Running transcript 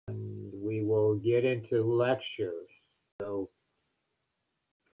will get into lectures. So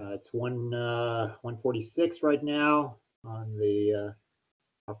it's 1:46 right now on the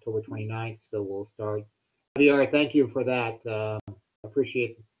October 29th, so we'll start. Javier, thank you for that.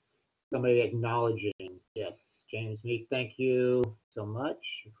 Appreciate somebody acknowledging. Yes, James Meek, thank you so much.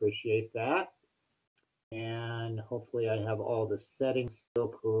 Appreciate that. And hopefully I have all the settings still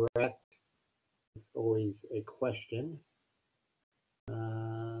correct. It's always a question. I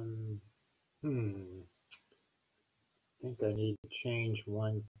think I need to change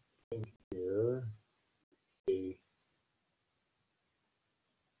one thing here. Let's see.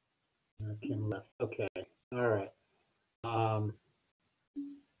 Kim left. Okay. All right.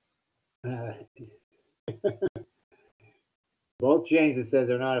 Both Jameses says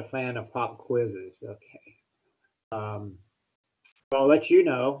they're not a fan of pop quizzes. Okay. Well, I'll let you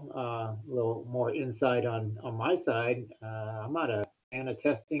know a little more insight on my side. I'm not a fan of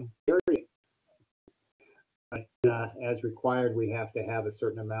testing, period. But as required, we have to have a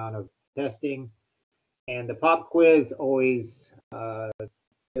certain amount of testing. And the pop quiz always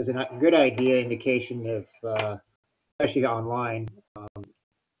is a good idea, indication of, especially online.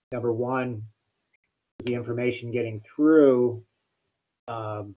 Number one, the information getting through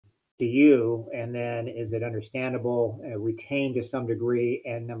to you, and then is it understandable, retained to some degree,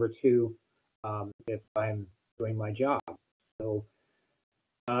 and number two, if I'm doing my job. So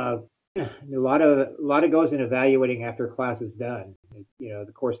a lot of goes in evaluating after class is done. You know,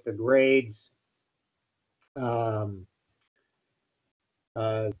 of course, the grades.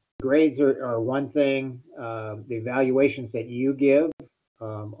 Grades are one thing. The evaluations that you give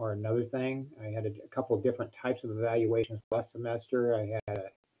are another thing. I had a couple of different types of evaluations last semester. I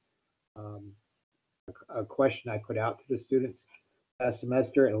had a question I put out to the students last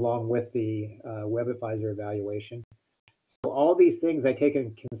semester, along with the Web Advisor evaluation. So all these things I take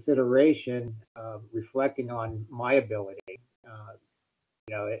into consideration, reflecting on my ability. You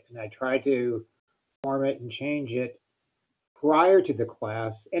know, and I try to form it and change it prior to the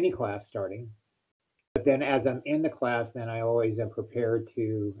class, any class starting. But then as I'm in the class, then I always am prepared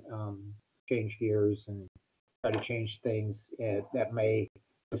to change gears and try to change things that may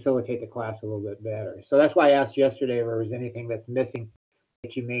facilitate the class a little bit better. So that's why I asked yesterday if there was anything that's missing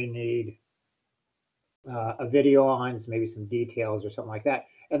that you may need a video on, maybe some details or something like that.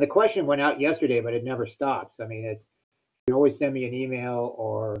 And the question went out yesterday, but it never stops. I mean, it's, you can always send me an email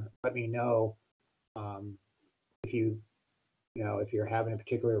or let me know if if you're having a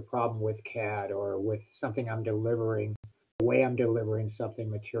particular problem with CAD or with something I'm delivering, the way I'm delivering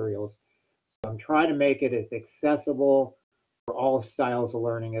something, materials. So I'm trying to make it as accessible for all styles of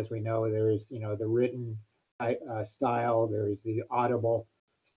learning. As we know, there's, the written style, there's the audible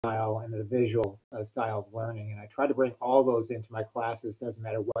style, and the visual style of learning. And I try to bring all those into my classes, doesn't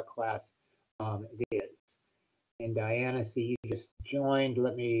matter what class it is. And Diana, see, you just joined.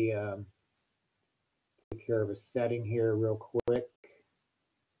 Let me take care of a setting here real quick.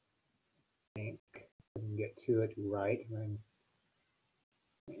 I think I can get to it right. And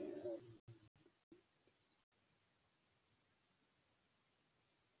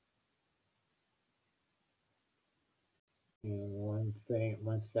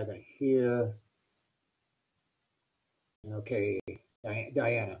one second here. Okay,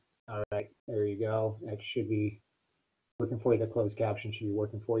 Diana. All right, there you go. That should be working for you. The closed caption should be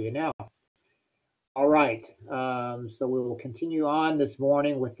working for you now. All right, so we will continue on this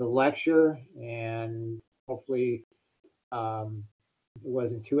morning with the lecture, and hopefully it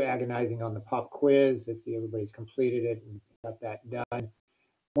wasn't too agonizing on the pop quiz. I see everybody's completed it and got that done.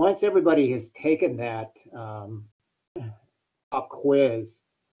 Once everybody has taken that pop quiz,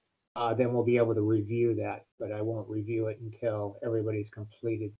 then we'll be able to review that, but I won't review it until everybody's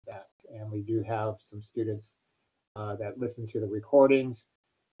completed that. And we do have some students that listen to the recordings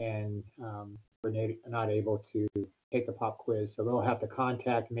and were not able to take the pop quiz, so they'll have to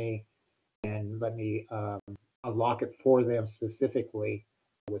contact me and let me unlock it for them specifically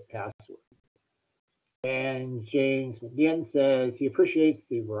with password. And James McGinn says he appreciates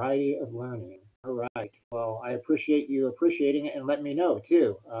the variety of learning. All right. Well, I appreciate you appreciating it and letting me know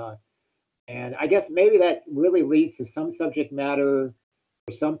too. And I guess maybe that really leads to some subject matter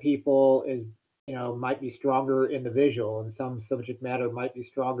for some people is, might be stronger in the visual, and some subject matter might be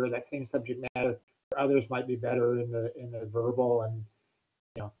stronger. That same subject matter for others might be better in the verbal, and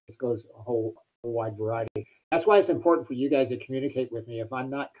this goes a whole wide variety. That's why it's important for you guys to communicate with me. If I'm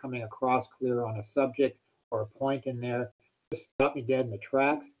not coming across clear on a subject or a point in there, just stop me dead in the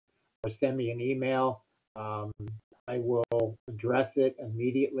tracks or send me an email. I will address it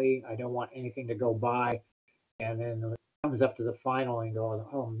immediately. I don't want anything to go by and then it comes up to the final and go,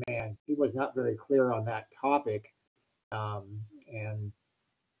 oh man, he was not very clear on that topic. And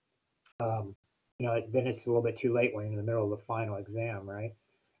you know, then it's a little bit too late when you're in the middle of the final exam, right?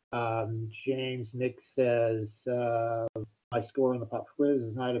 James Nick says, my score on the pop quiz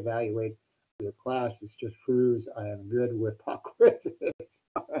is not evaluate the class. It just proves I am good with pop quizzes.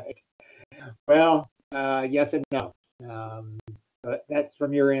 All right. Well, yes and no. But that's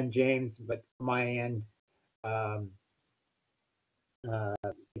from your end, James. But from my end, um,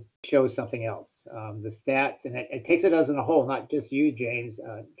 it shows something else. The stats, and it takes it as a whole, not just you, James.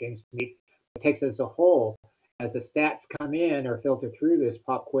 James, it takes it as a whole. As the stats come in or filter through this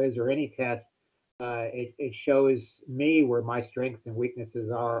pop quiz or any test, it shows me where my strengths and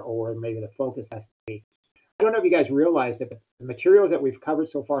weaknesses are, or maybe the focus has to be. I don't know if you guys realize that the materials that we've covered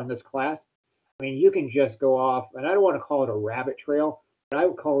so far in this class, I mean, you can just go off, and I don't want to call it a rabbit trail, but I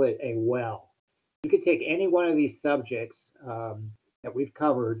would call it a well. You could take any one of these subjects that we've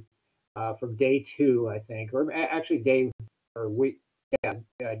covered from day 2, I think, or actually day or week, yeah,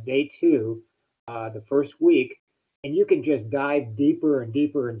 day 2, the first week, and you can just dive deeper and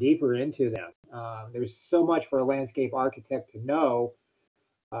deeper and deeper into them. There's so much for a landscape architect to know,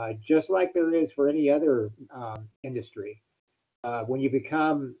 just like there is for any other industry. When you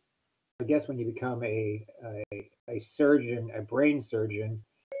become, I guess, when you become a surgeon, a brain surgeon,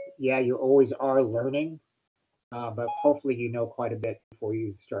 yeah, you always are learning, but hopefully you know quite a bit before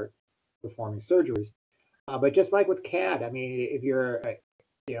you start performing surgeries. But just like with CAD, I mean, if you're a,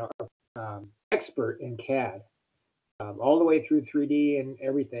 you know, expert in CAD, all the way through 3D and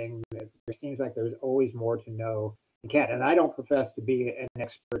everything, there seems like there's always more to know in CAD. And I don't profess to be an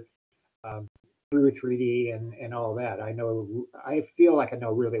expert um, through 3D and all that. I feel like I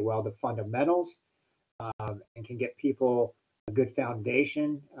know really well the fundamentals and can get people a good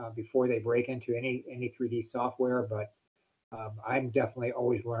foundation before they break into any 3D software. But I'm definitely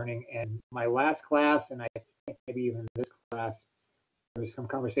always learning. And my last class, and I think maybe even this class, there's some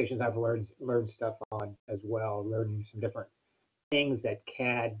conversations I've learned stuff on as well, learning some different things that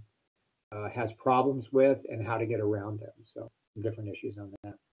CAD has problems with and how to get around them. So some different issues on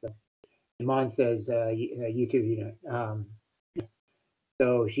that. So Iman says, you too, you know.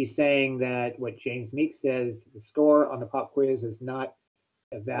 So she's saying that what James Meek says, the score on the pop quiz is not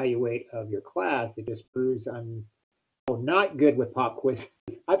evaluate of your class. It just proves I'm not good with pop quizzes.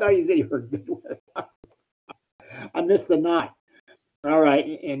 I thought you said you were good with. I missed the not. All right,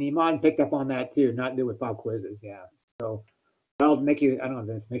 and Iman picked up on that too. Not good with pop quizzes. Yeah. So I'll make you. I don't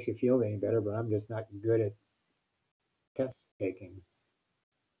know if this makes you feel any better, but I'm just not good at test taking.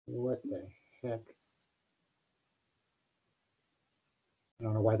 What the heck? I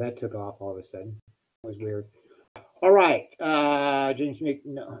don't know why that took off all of a sudden. It was weird. All right, James Meek.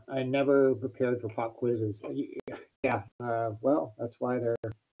 No, I never prepared for pop quizzes. Yeah. Well, that's why they're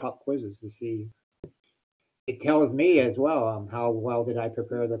pop quizzes to see. It tells me as well how well did I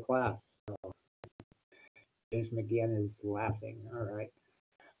prepare the class. So James McGinn is laughing. All right.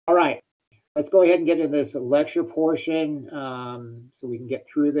 All right. Let's go ahead and get into this lecture portion so we can get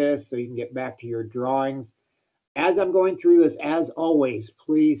through this so you can get back to your drawings. As I'm going through this, as always,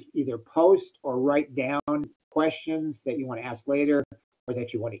 please either post or write down questions that you want to ask later or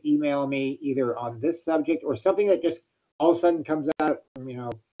that you want to email me either on this subject or something that just all of a sudden comes out from, you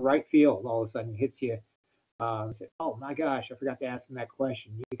know, right field, all of a sudden hits you. Say, oh my gosh, I forgot to ask him that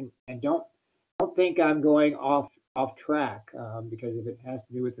question. You can, and don't think I'm going off track because if it has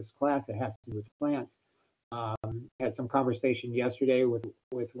to do with this class, it has to do with plants. Had some conversation yesterday with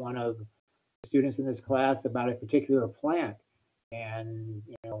one of the students in this class about a particular plant, and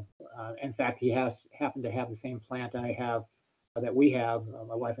you know, in fact, he has happened to have the same plant I have that we have.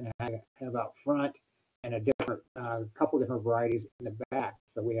 My wife and I have out front, and a different couple different varieties in the back.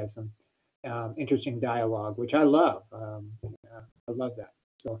 So we have some interesting dialogue, which I love. I love that.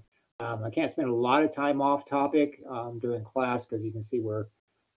 So I can't spend a lot of time off topic during class because you can see we're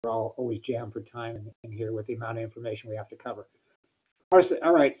all always jammed for time in here with the amount of information we have to cover.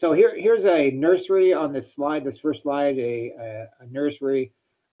 All right, so here's a nursery on this slide, this first slide, a nursery.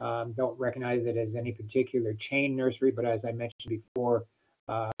 Don't recognize it as any particular chain nursery, but as I mentioned before,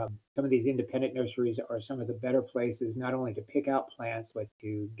 some of these independent nurseries are some of the better places, not only to pick out plants, but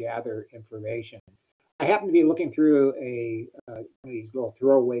to gather information. I happen to be looking through one of these little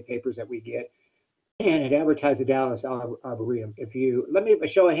throwaway papers that we get, and it advertised the Dallas Arboretum. If you, let me, a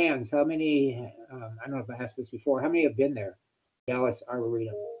show of hands, how many, I don't know if I asked this before, how many have been there? Dallas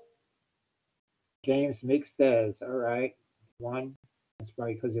Arboretum. James Meek says, all right, one. That's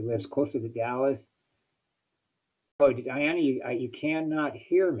probably because he lives closer to Dallas. Oh, Diana, you cannot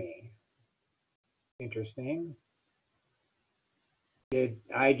hear me. Interesting. Did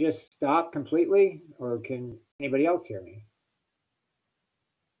I just stop completely, or can anybody else hear me?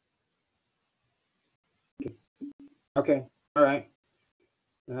 Okay, all right.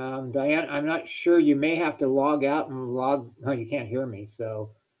 Diane, I'm not sure. You may have to log out and log. No, you can't hear me.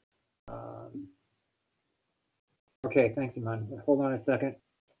 So, um, okay, thanks, Iman. Hold on a second.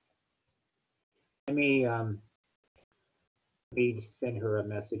 Let me let me send her a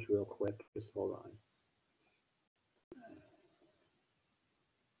message real quick. Just hold on.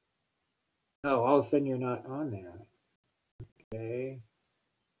 Oh, all of a sudden you're not on there. Okay.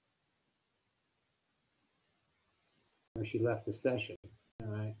 Or she left the session.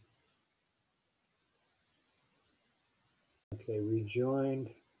 All right. Okay, rejoined.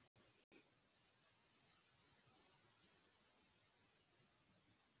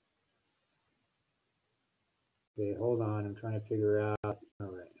 Okay, hold on. I'm trying to figure out. All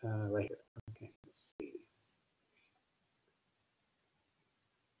right, right here. Okay, let's see.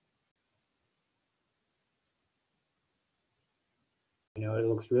 You know, it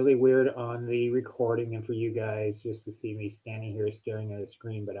looks really weird on the recording and for you guys just to see me standing here staring at a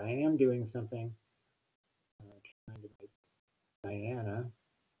screen, but I am doing something. Trying to make Diana.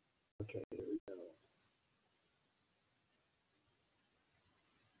 Okay, there we go.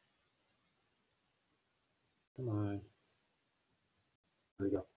 Come on. There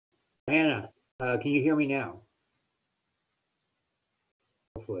we go. Diana, can you hear me now?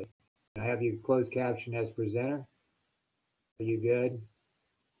 Hopefully. I have you closed caption as presenter. Are you good?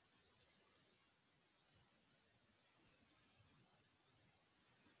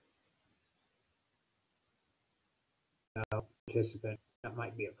 No, participant. That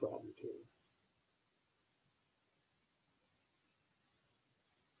might be a problem too.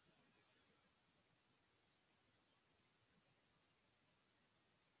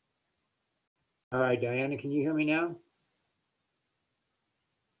 All right, Diana, can you hear me now?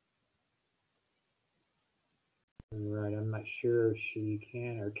 All right, I'm not sure if she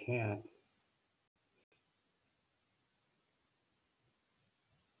can or can't.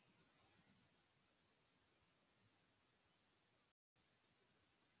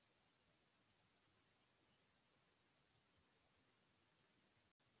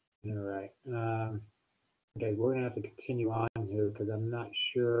 All right. Okay, we're gonna have to continue on here because I'm not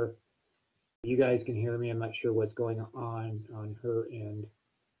sure. You guys can hear me. I'm not sure what's going on her end.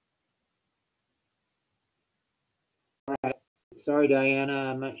 All right. Sorry,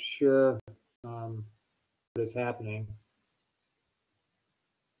 Diana. I'm not sure what is happening.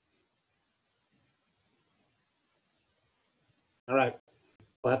 All right.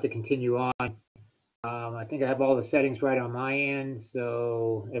 We'll have to continue on. I think I have all the settings right on my end,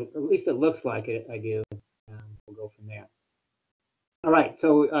 so at least it looks like it. I do. We'll go from there. All right.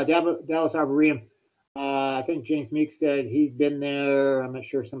 So Dallas Arboretum. I think James Meek said he'd been there. I'm not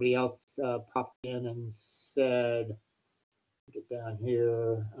sure if somebody else popped in and said, get down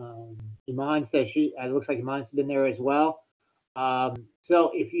here. Iman says she. It looks like Iman's been there as well.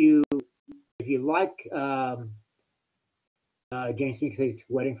 So if you like James Meek's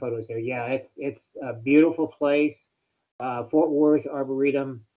wedding photos there, yeah, it's a beautiful place. Fort Worth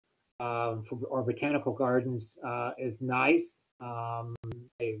Arboretum or Botanical Gardens is nice.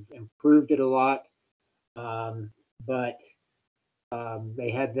 They've improved it a lot, but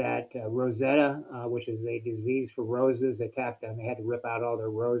they had that rosetta, which is a disease for roses, attacked them. They had to rip out all their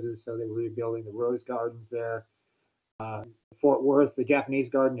roses, so they were rebuilding the rose gardens there. Uh, Fort Worth, the Japanese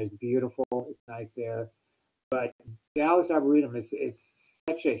garden is beautiful. It's nice there. But Dallas Arboretum is it's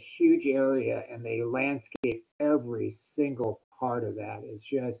such a huge area, and they landscape every single part of that. It's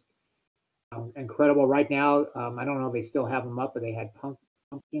just incredible. Right now, I don't know if they still have them up, but they had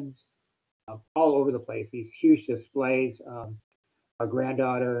pumpkins all over the place. These huge displays. Our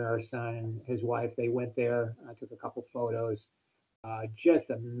granddaughter and our son and his wife, they went there. I took a couple photos. Just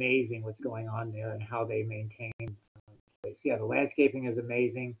amazing what's going on there and how they maintain the place. Yeah, the landscaping is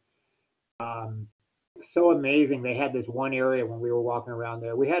amazing. Um, so amazing. They had this one area when we were walking around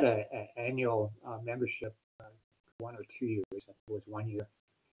there. We had an annual membership, 1 or 2 years. It was 1 year.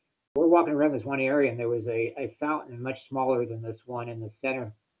 We're walking around this one area, and there was a fountain much smaller than this one in the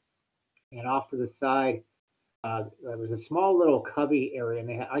center. And off to the side, there was a small little cubby area, and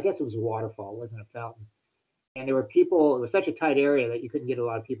they had, I guess it was a waterfall, it wasn't a fountain. And there were people. It was such a tight area that you couldn't get a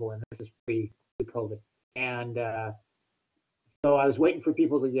lot of people in. This is pre-COVID, and so I was waiting for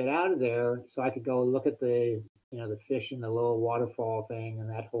people to get out of there so I could go look at the fish in the little waterfall thing and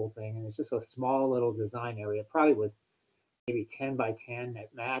that whole thing. And it's just a small little design area. It probably was maybe 10 by 10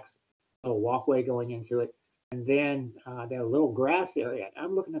 at max. A little walkway going into it. And then that little grass area.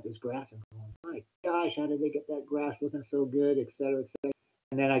 I'm looking at this grass and going, my gosh, how did they get that grass looking so good, et cetera, et cetera.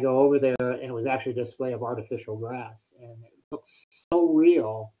 And then I go over there, and it was actually a display of artificial grass, and it looked so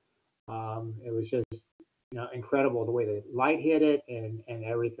real. It was just, incredible the way the light hit it and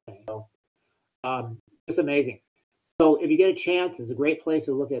everything. So just amazing. So if you get a chance, it's a great place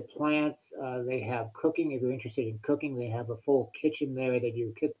to look at plants. They have cooking. If you're interested in cooking, they have a full kitchen there. They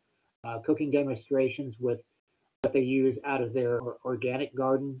do cooking demonstrations with what they use out of their organic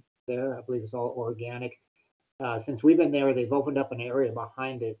garden there. I believe it's all organic. Since we've been there, they've opened up an area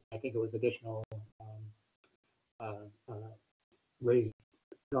behind it. I think it was additional uh, raised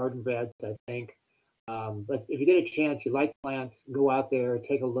garden beds, I think. But if you get a chance, you like plants, go out there,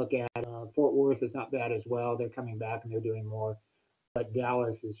 take a look at. Fort Worth is not bad as well. They're coming back and they're doing more. But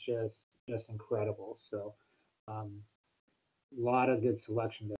Dallas is just incredible. So a lot of good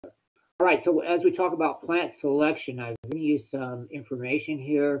selection there. All right, so as we talk about plant selection, I've given you some information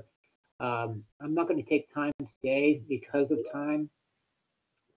here. I'm not going to take time today because of time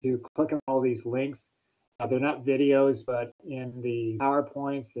to click on all these links. They're not videos, but in the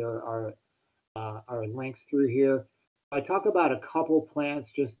PowerPoints, there are links through here. I talk about a couple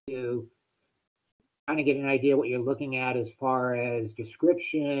plants just to kind of get an idea what you're looking at as far as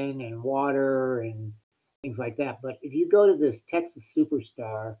description and water and things like that. But if you go to this Texas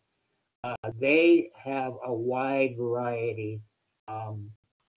Superstar, they have a wide variety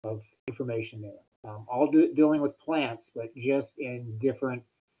of information there, all dealing with plants, but just in different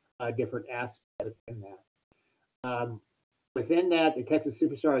aspects within that. Within that, the Texas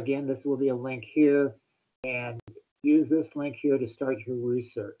Superstar, again, this will be a link here, and use this link here to start your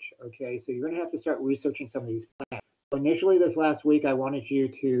research. Okay, so you're going to have to start researching some of these plants. So initially, this last week, I wanted you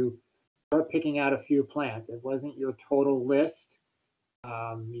to start picking out a few plants. It wasn't your total list.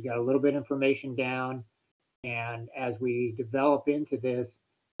 You got a little bit of information down, and as we develop into this,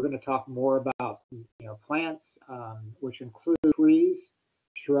 we're going to talk more about plants, which include trees,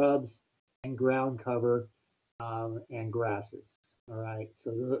 shrubs, and ground cover, and grasses. All right,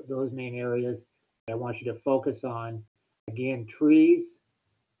 so those main areas I want you to focus on. Again, trees,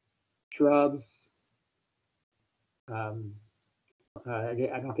 shrubs. I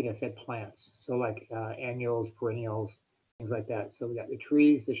don't think I said plants. So like annuals, perennials, things like that. So we got the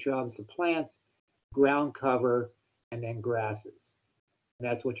trees, the shrubs, the plants, ground cover, and then grasses. And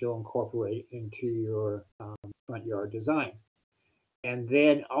that's what you'll incorporate into your front yard design. And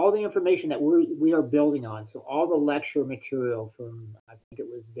then all the information that we are building on. So all the lecture material from, I think it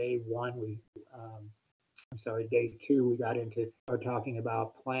was day one, day two, we got into our talking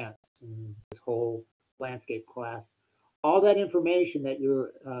about plants and this whole landscape class. All that information that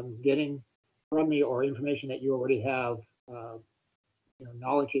you're getting from me, or information that you already have,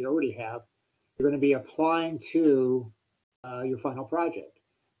 knowledge you already have, you're going to be applying to your final project.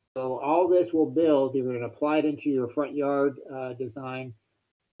 So all this will build, you're going to apply it into your front yard design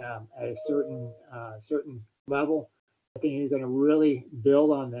at a certain level. But then you're going to really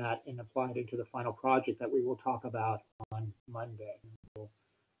build on that and apply it into the final project that we will talk about on Monday. We'll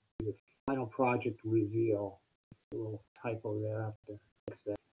do the final project reveal. Just a little typo there. I have to fix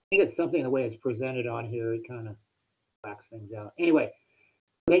that. I think it's something the way it's presented on here, it kind of whacks things out. Anyway,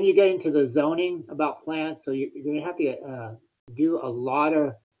 then you get into the zoning about plants. So you're going to have to do a lot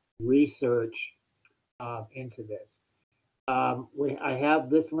of research into this. I have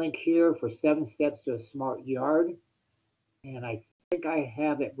this link here for 7 steps to a smart yard, and I think I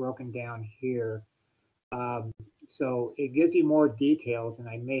have it broken down here. So it gives you more details, and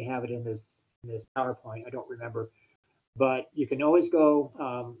I may have it in this PowerPoint. I don't remember, but you can always go.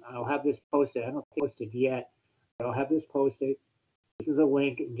 I'll have this posted. I don't think it's posted yet, but I'll have this posted. This is a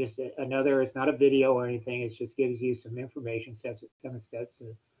link, just another. It's not a video or anything. It just gives you some information. 7 steps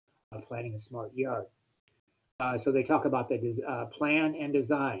to planning a smart yard. So they talk about the plan and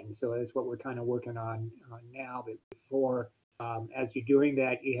design. So that's what we're kind of working on now. But before, as you're doing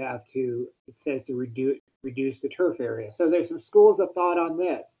that, you have to, it says to reduce the turf area. So there's some schools of thought on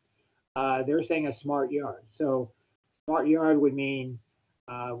this. They're saying a smart yard. So smart yard would mean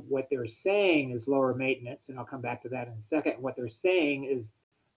what they're saying is lower maintenance, and I'll come back to that in a second. What they're saying is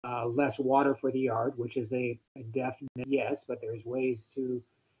less water for the yard, which is a definite yes, but there's ways to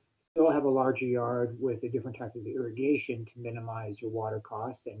still have a larger yard with a different type of irrigation to minimize your water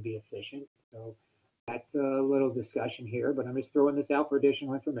costs and be efficient. So that's a little discussion here, but I'm just throwing this out for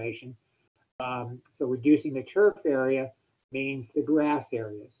additional information. So reducing the turf area means the grass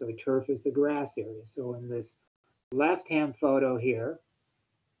area. So the turf is the grass area. So in this left-hand photo here,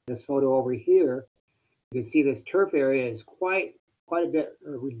 this photo over here, you can see this turf area is quite quite a bit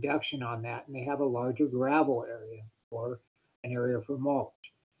of reduction on that, and they have a larger gravel area or an area for mulch.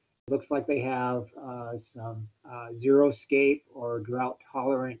 It looks like they have some xeriscape or drought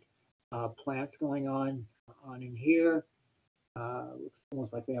tolerant plants going on in here. Looks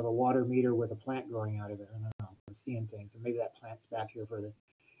almost like they have a water meter with a plant growing out of it. I don't know. I'm seeing things, or maybe that plant's back here further.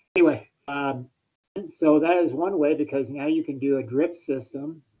 Anyway, so that is one way, because now you can do a drip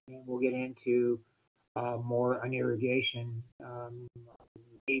system, and we'll get into more on irrigation.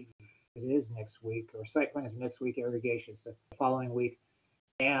 It is next week, or site plan is next week, irrigation is the following week.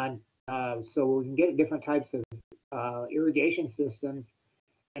 And so we can get different types of irrigation systems,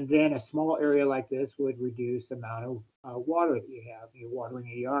 and then a small area like this would reduce the amount of water that you have. You're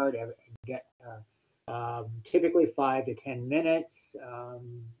watering a yard, get typically 5 to 10 minutes.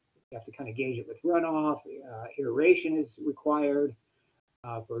 You have to kind of gauge it with runoff. Aeration is required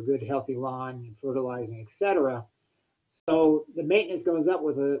for a good, healthy lawn, fertilizing, etc. So the maintenance goes up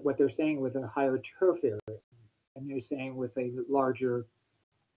with what they're saying with a higher turf area, and they're saying with a larger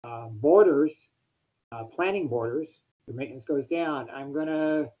borders, planting borders, the maintenance goes down. I'm going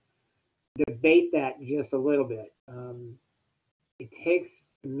to debate that just a little bit. It takes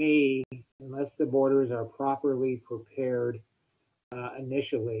me, unless the borders are properly prepared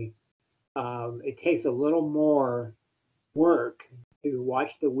initially, it takes a little more work to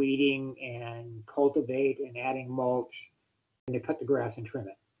watch the weeding and cultivate and adding mulch and to cut the grass and trim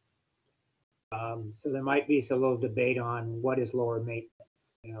it. So there might be a little debate on what is lower maintenance.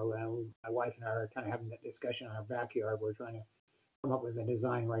 You know, my wife and I are kind of having that discussion on our backyard. We're trying to come up with a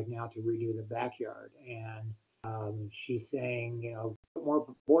design right now to redo the backyard, and she's saying, you know, put more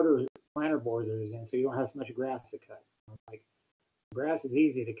planter borders in, so you don't have so much grass to cut. I'm like, grass is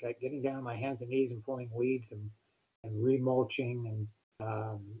easy to cut. Getting down on my hands and knees and pulling weeds and remulching and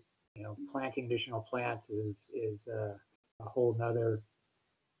you know, planting additional plants is a whole nother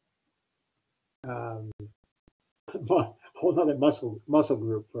whole other muscle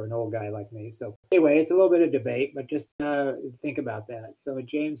group for an old guy like me. So anyway, it's a little bit of debate, but just think about that. So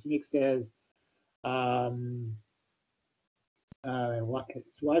James Meek says, his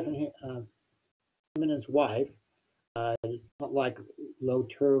wife and him and his wife don't like low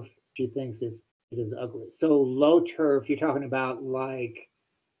turf. She thinks it is ugly. So low turf, you're talking about like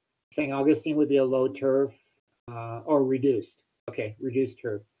St. Augustine would be a low turf or reduced. Okay, reduced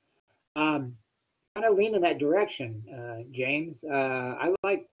turf. Kind of lean in that direction, James. I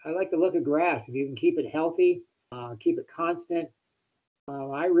like the look of grass. If you can keep it healthy, keep it constant.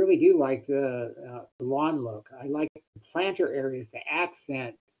 I really do like the lawn look. I like the planter areas to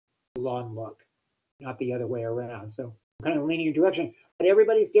accent the lawn look, not the other way around. So I'm kind of leaning your direction. But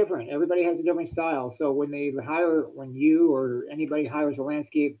everybody's different. Everybody has a different style. So when you or anybody hires a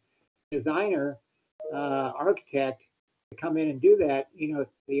landscape designer, architect to come in and do that, you know,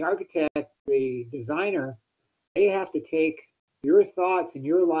 the architect, the designer, they have to take your thoughts and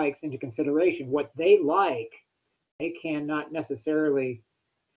your likes into consideration. What they like, they cannot necessarily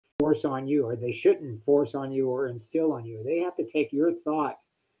force on you, or they shouldn't force on you or instill on you. They have to take your thoughts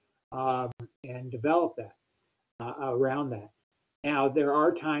and develop that around that. Now, there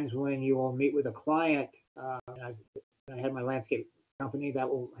are times when you will meet with a client. I had my landscape company, that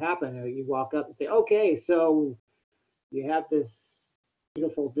will happen. You walk up and say, okay, so you have this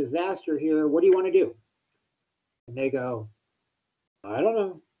beautiful disaster here. What do you want to do? And they go, I don't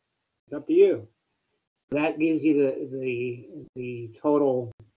know. It's up to you. That gives you the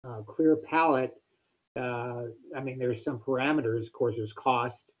total clear palette. I mean, there's some parameters. Of course, there's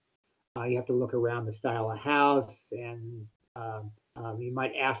cost. You have to look around the style of house, and you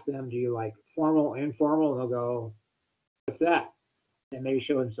might ask them, do you like formal, informal? And they'll go, what's that? And maybe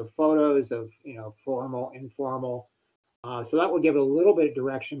show them some photos of, you know, formal, informal. So that will give it a little bit of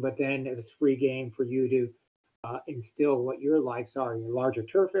direction, but then it's free game for you to instill what your likes are. Your larger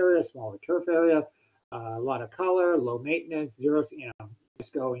turf area, smaller turf area, a lot of color, low maintenance, zero, you know,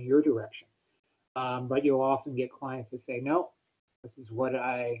 just go in your direction. But you'll often get clients that say, no, this is what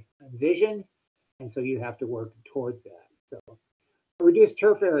I envision, and so you have to work towards that. So reduce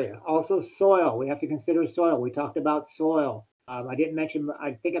turf area. Also soil. We have to consider soil. We talked about soil. I didn't mention,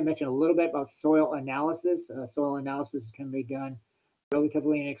 I think I mentioned a little bit about soil analysis. Soil analysis can be done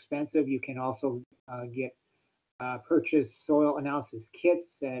relatively inexpensive. You can also purchase soil analysis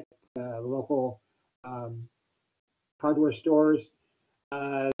kits at local hardware stores.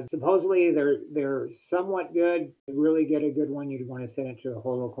 Supposedly they're somewhat good. To really get a good one, you'd want to send it to the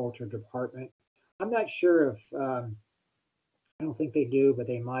horticulture department. I'm not sure if, I don't think they do, but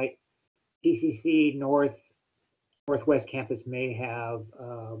they might. PCC Northwest Campus may have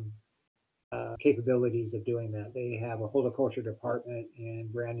capabilities of doing that. They have a horticulture department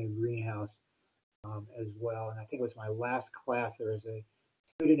and brand new greenhouse as well. And I think it was my last class. There was a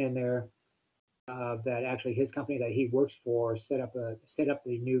student in there that actually his company that he works for set up the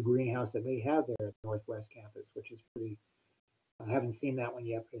new greenhouse that they have there at the Northwest campus, which is pretty. I haven't seen that one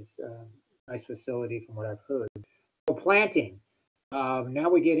yet, but it's a nice facility from what I've heard. So planting. Now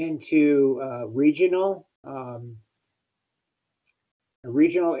we get into regional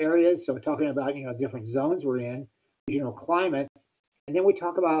areas. So we're talking about different zones we're in, regional climates, and then we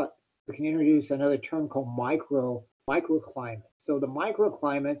can introduce another term called microclimates. So the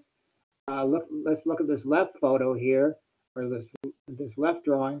microclimates. Let's look at this left photo here, or this left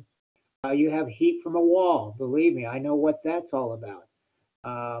drawing. You have heat from a wall. Believe me, I know what that's all about.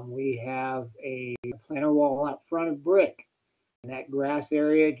 We have a planter wall out front of brick. And that grass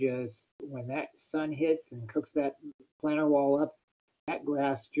area, just when that sun hits and cooks that planter wall up, that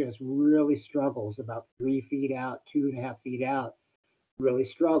grass just really struggles about 3 feet out, 2.5 feet out, really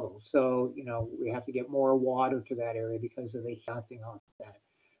struggles. So, we have to get more water to that area because of the bouncing off that.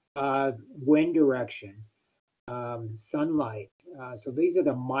 Wind direction, sunlight. So these are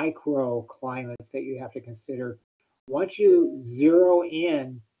the microclimates that you have to consider. Once you zero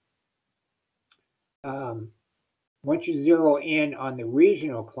in, on the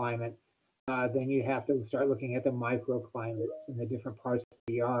regional climate, then you have to start looking at the microclimates in the different parts of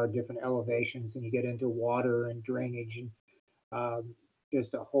the yard, different elevations, and you get into water and drainage and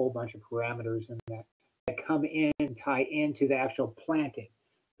just a whole bunch of parameters in that come in and tie into the actual planting.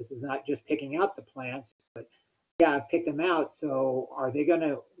 This is not just picking out the plants, but yeah, I've picked them out. So are they going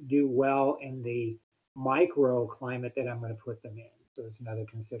to do well in the microclimate that I'm going to put them in? So it's another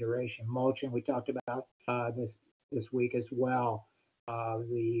consideration. Mulching, we talked about this week as well.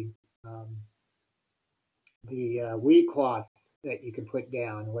 The weed cloth that you can put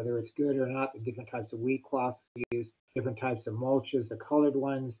down, whether it's good or not, the different types of weed cloths used, different types of mulches, the colored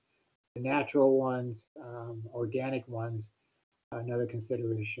ones, the natural ones, organic ones. Another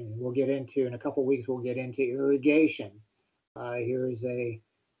consideration. We'll get into in a couple of weeks. We'll get into irrigation. Here's a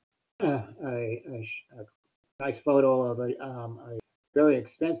nice photo of a very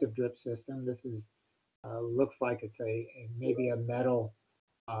expensive drip system. This is looks like it's maybe a metal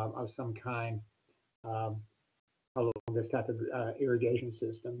of some kind along this type of irrigation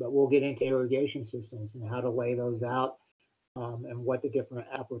system. But we'll get into irrigation systems and how to lay those out and what the different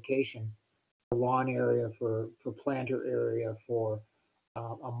applications. Lawn area for planter area for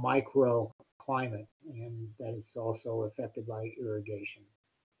a microclimate, and that is also affected by irrigation.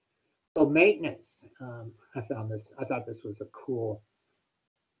 So maintenance. I thought this was a cool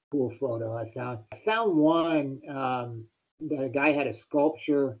photo. I found one that a guy had a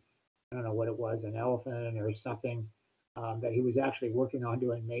sculpture. I don't know what it was, an elephant or something that he was actually working on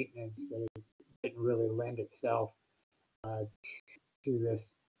doing maintenance, but it didn't really lend itself to this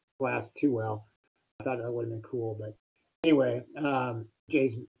class too well. I thought that would have been cool, but anyway,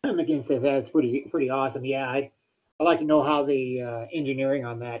 Jason McGinn says that's pretty awesome. Yeah, I like to know how the engineering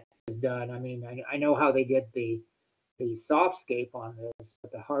on that is done. I mean, I know how they get the softscape on this,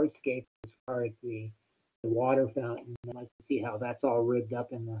 but the hardscape as far as the water fountain, I like to see how that's all rigged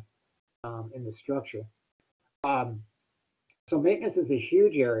up in the structure. So maintenance is a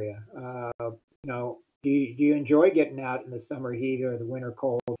huge area. Do you enjoy getting out in the summer heat or the winter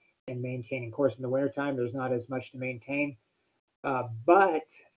cold and maintaining? Of course, in the wintertime, there's not as much to maintain. But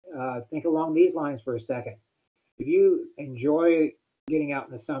think along these lines for a second. If you enjoy getting out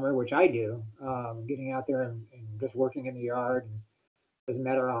in the summer, which I do, getting out there and just working in the yard, and doesn't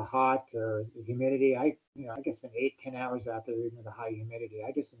matter how hot or the humidity. I can spend 8-10 hours out there even with the high humidity.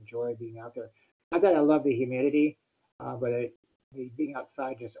 I just enjoy being out there. Not that I love the humidity, but being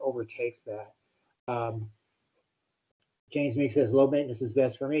outside just overtakes that. James Meek says low maintenance is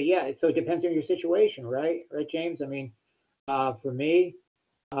best for me. Yeah, so it depends on your situation, right? Right, James? I mean, for me,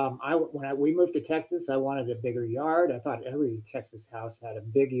 we moved to Texas, I wanted a bigger yard. I thought every Texas house had a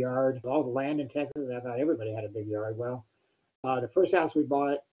big yard. All the land in Texas, I thought everybody had a big yard. Well, the first house we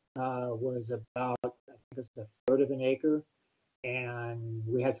bought was about, I think it's a third of an acre, and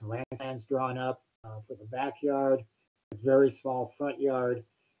we had some land plans drawn up for the backyard, a very small front yard,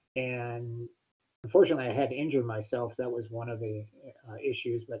 and unfortunately, I had to injure myself. That was one of the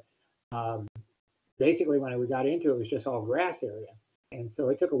issues. But basically, when we got into it, it was just all grass area, and so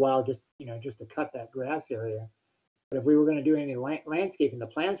it took a while just to cut that grass area. But if we were going to do any landscaping, the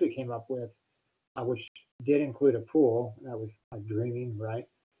plans we came up with, which did include a pool, that was like dreaming, right?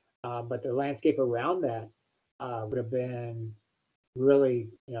 But the landscape around that would have been really,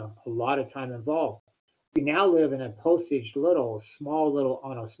 a lot of time involved. We now live in a postage little, small little,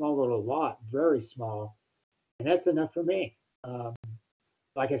 on a small little lot, very small, and that's enough for me. Um,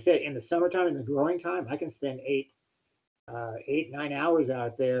 like I said, in the summertime, in the growing time, I can spend 9 hours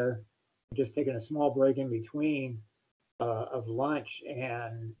out there, just taking a small break in between of lunch,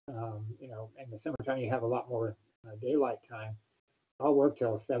 and in the summertime you have a lot more daylight time. I'll work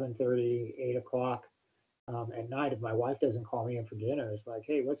till 7:30, 8 o'clock at night if my wife doesn't call me in for dinner. It's like,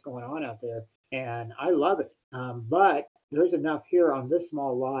 hey, what's going on out there? And I love it. But there's enough here on this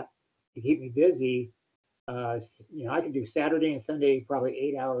small lot to keep me busy. I can do Saturday and Sunday probably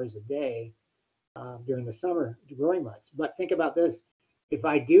 8 hours a day during the summer growing months. But think about this: if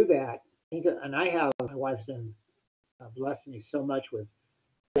I do that, and I have, my wife's been blessed me so much with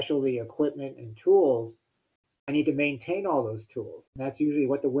specialty equipment and tools. I need to maintain all those tools. And that's usually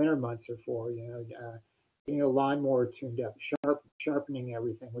what the winter months are for. Getting a lawnmower tuned up, sharpening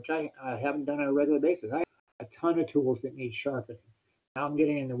everything, which I haven't done on a regular basis. I have a ton of tools that need sharpening. Now I'm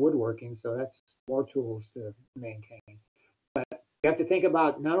getting into woodworking, so that's more tools to maintain. But you have to think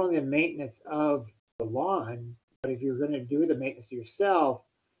about not only the maintenance of the lawn, but if you're going to do the maintenance yourself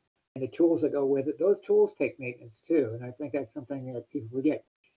and the tools that go with it, those tools take maintenance too. And I think that's something that people forget.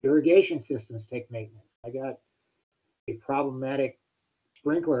 Irrigation systems take maintenance. I got a problematic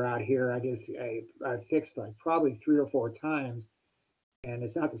sprinkler out here. I fixed like probably 3 or 4 times, and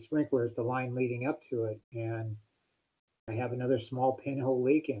it's not the sprinkler; it's the line leading up to it. And I have another small pinhole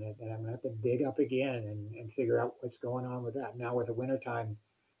leak in it that I'm gonna have to dig up again and figure out what's going on with that. Now with the winter time,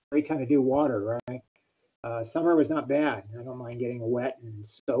 great time to do water, right? Summer was not bad. I don't mind getting wet and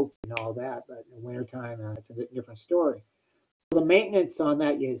soaked and all that, but in the wintertime, it's a bit different story. So the maintenance on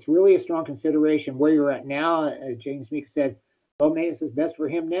that is really a strong consideration. Where you're at now, James Meek said, low maintenance is best for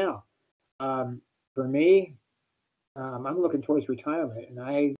him now. For me, I'm looking towards retirement, and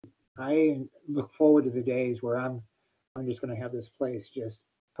I look forward to the days where I'm just going to have this place just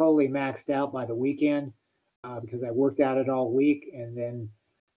totally maxed out by the weekend because I worked at it all week, and then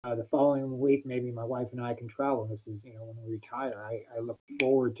the following week maybe my wife and I can travel. This is when we retire. I look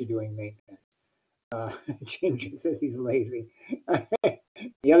forward to doing maintenance. James says he's lazy.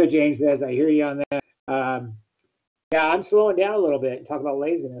 The other James says, I hear you on that. Yeah, I'm slowing down a little bit. Talk about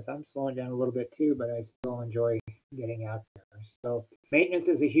laziness. I'm slowing down a little bit too, but I still enjoy getting out there. So maintenance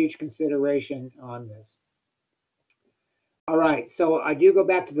is a huge consideration on this. All right, so I do go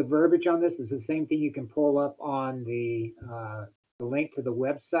back to the verbiage on this. It's the same thing you can pull up on the link to the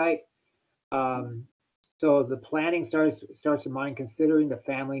website. So the planning starts in mind considering the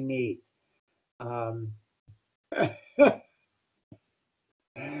family needs. That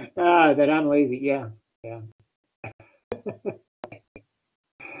I'm lazy. Yeah, yeah.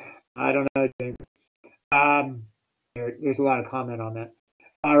 I don't know, James. Um, there's a lot of comment on that.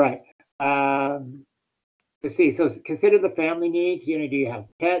 All right. Let's see. So consider the family needs. Do you have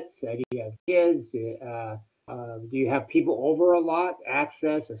pets? Do you have kids? Do you have people over a lot?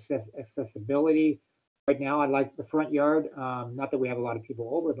 Accessibility. Right now, I'd like the front yard. Not that we have a lot of people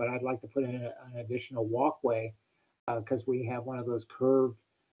over, but I'd like to put in an additional walkway because we have one of those curved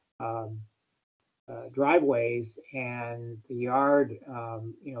um, driveways, and the yard,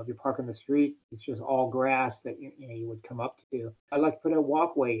 if you park on the street, it's just all grass that you would come up to. I'd like to put a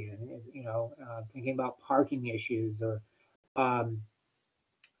walkway in, thinking about parking issues or um,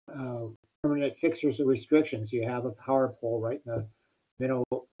 uh, permanent fixtures or restrictions. You have a power pole right in the middle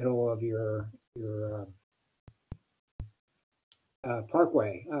of your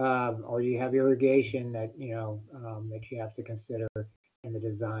parkway, or you have irrigation that that you have to consider in the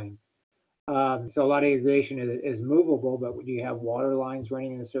design. So a lot of irrigation is movable, but do you have water lines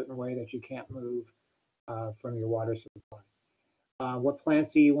running in a certain way that you can't move from your water supply? What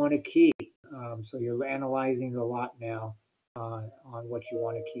plants do you want to keep? So you're analyzing the lot now on what you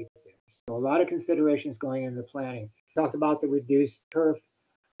want to keep there. So a lot of considerations going into planning. Talked about the reduced turf.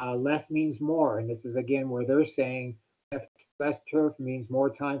 Less means more, and this is again where they're saying less turf means more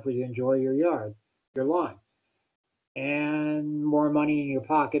time for you to enjoy your yard, your lawn, and more money in your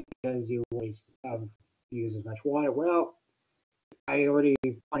pocket because you always have to use as much water. Well, I already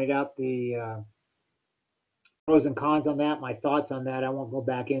pointed out the pros and cons on that, my thoughts on that. I won't go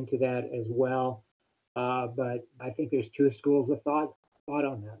back into that as well. But I think there's two schools of thought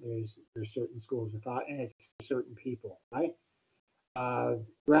on that. There's certain schools of thought, and it's for certain people, right?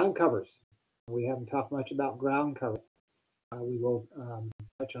 Ground covers. We haven't talked much about ground covers. We will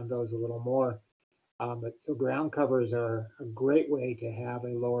touch on those a little more. But so ground covers are a great way to have a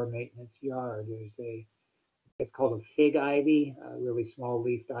lower maintenance yard. It's called a fig ivy, a really small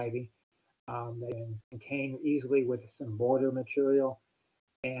leafed ivy that can contain easily with some border material,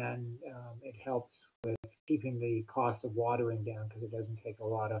 and it helps with keeping the cost of watering down because it doesn't take a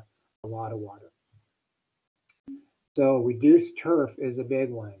lot of water. So reduced turf is a big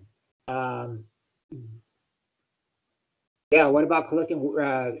one. Yeah, what about collecting?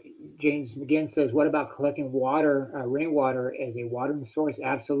 James McGinn says, what about collecting water, rainwater as a watering source?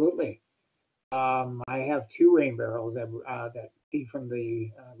 Absolutely. I have 2 rain barrels that feed from the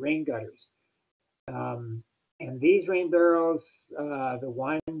rain gutters. And these rain barrels, the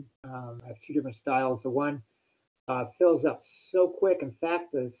one, I have 2 different styles. The one fills up so quick. In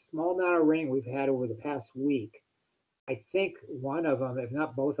fact, the small amount of rain we've had over the past week, I think one of them, if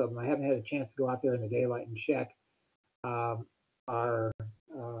not both of them, I haven't had a chance to go out there in the daylight and check, um, are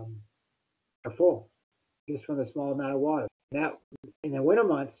full just from the small amount of water. Now, in the winter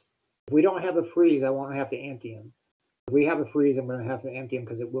months, if we don't have a freeze, I won't have to empty them. If we have a freeze, I'm going to have to empty them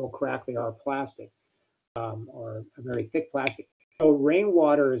because it will crack our plastic, or a very thick plastic. So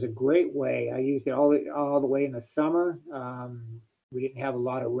rainwater is a great way. I used it all the way in the summer. We didn't have a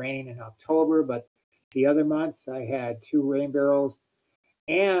lot of rain in October, but the other months I had 2 rain barrels.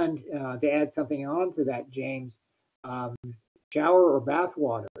 And to add something on to that, James, shower or bath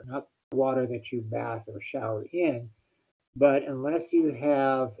water, not water that you bath or shower in, but unless you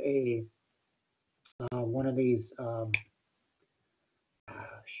have a one of these,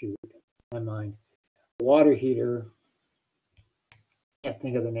 shoot, my mind, water heater. Can't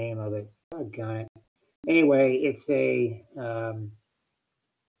think of the name of it. Oh, got it. Anyway, it's a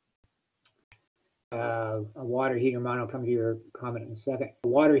water heater. Mine will come to your comment in a second. A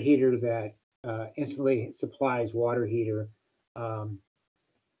water heater that instantly supplies water heater.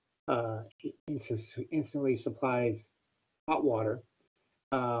 Instantly supplies hot water.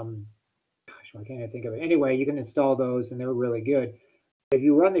 Gosh, why can't I think of it? Anyway, you can install those, and they're really good. If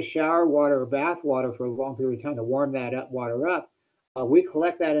you run the shower water or bath water for a long period of time to warm that water up, we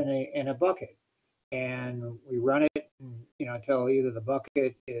collect that in a bucket, and we run it, until either the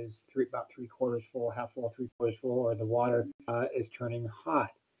bucket is about 3/4 full, half full, 3/4 full, or the water is turning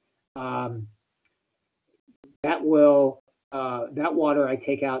hot. That water I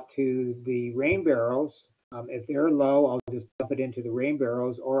take out to the rain barrels. If they're low, I'll just dump it into the rain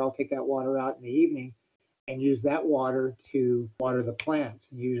barrels, or I'll take that water out in the evening and use that water to water the plants.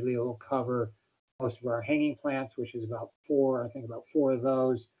 And usually it will cover most of our hanging plants, which is about 4 of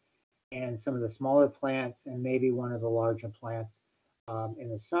those, and some of the smaller plants, and maybe one of the larger plants in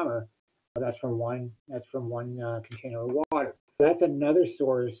the summer. That's from one container of water. So that's another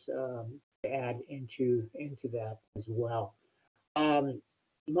source to add into that as well. Iman,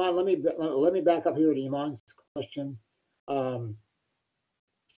 let me back up here to Iman's question.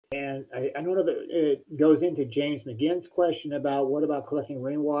 And I don't know if it goes into James McGinn's question about what about collecting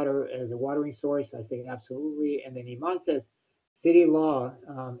rainwater as a watering source. I say absolutely. And then Iman says, city law,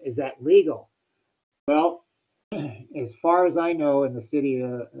 is that legal? Well, as far as I know, in the city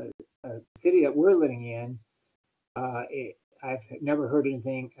that we're living in, I've never heard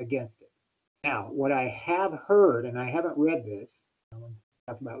anything against it. Now, what I have heard, and I haven't read this, I'm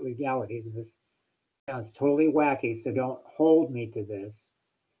talking about legalities, and this sounds totally wacky, so don't hold me to this,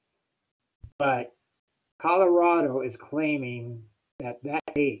 but Colorado is claiming that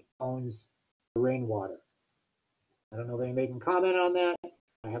state owns the rainwater. I don't know if anybody can comment on that.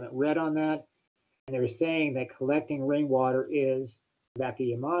 I haven't read on that. And they're saying that collecting rainwater is, back to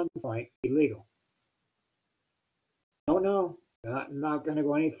Iman's point, illegal. Don't know. I'm not going to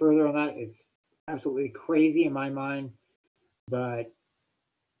go any further on that. It's absolutely crazy in my mind, but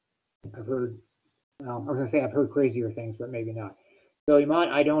I've heard, well, I was going to say I've heard crazier things, but maybe not. So Iman,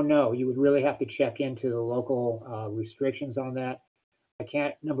 I don't know. You would really have to check into the local restrictions on that.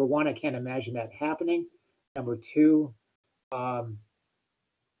 Number one, I can't imagine that happening. Number two,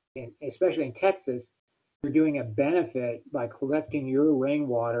 especially in Texas, you're doing a benefit by collecting your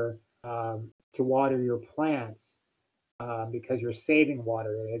rainwater to water your plants because you're saving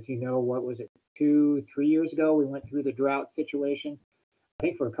water. As you know, what was it, 2-3 years ago, we went through the drought situation. I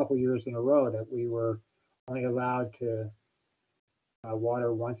think for a couple years in a row that we were only allowed to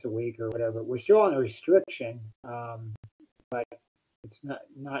water once a week or whatever. We're still on a restriction, but it's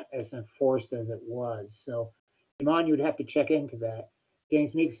not as enforced as it was. So, Iman, you'd have to check into that.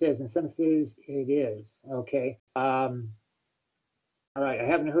 James Meek says in some cities it is. Okay. All right. I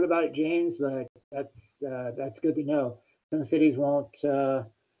haven't heard about it, James, but that's good to know. Some cities won't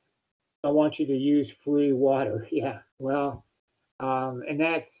want you to use free water. Yeah. Well, and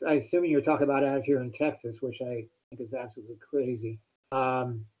that's, I assuming you're talking about out here in Texas, which I think is absolutely crazy.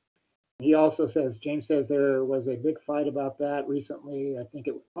 He also says, James says there was a big fight about that recently. I think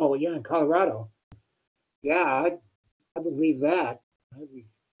in Colorado. Yeah, I believe that. I'd be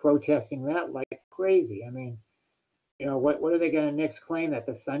protesting that like crazy. I mean, what are they going to next claim, that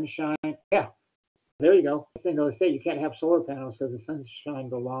the sunshine? Yeah, there you go. This thing goes say you can't have solar panels because the sunshine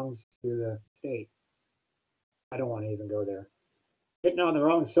belongs to the state. I don't want to even go there. Hitting on the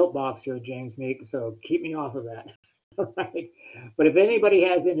wrong soapbox here, James Meek. So keep me off of that. All right. But if anybody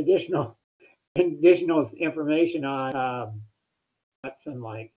has an additional information on that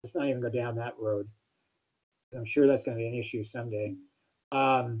sunlight, let's not even go down that road. I'm sure that's going to be an issue someday.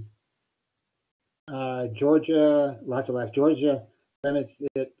 Georgia, lots of life. Georgia limits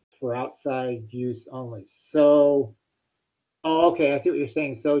it for outside use only. So, oh, okay, I see what you're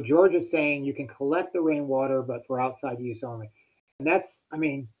saying. So Georgia's saying you can collect the rainwater, but for outside use only. And that's, I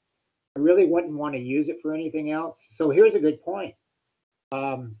mean, I really wouldn't want to use it for anything else. So here's a good point.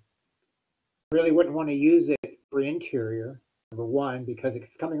 Really wouldn't want to use it for interior, number one, because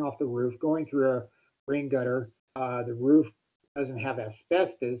it's coming off the roof, going through a rain gutter. The roof doesn't have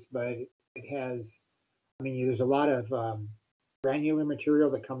asbestos, but it has, I mean, there's a lot of granular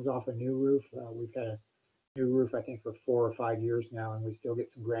material that comes off a new roof. We've had a new roof, I think, for 4 or 5 years now, and we still get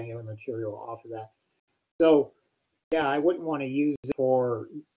some granular material off of that. So, yeah, I wouldn't want to use it for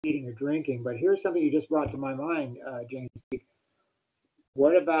eating or drinking. But here's something you just brought to my mind, James.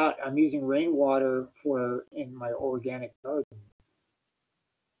 What about I'm using rainwater for in my organic garden?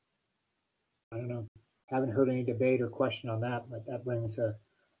 I don't know. Haven't heard any debate or question on that, but that brings a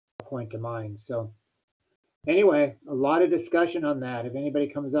point to mind. So anyway, a lot of discussion on that. If anybody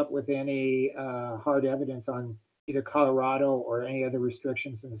comes up with any hard evidence on either Colorado or any other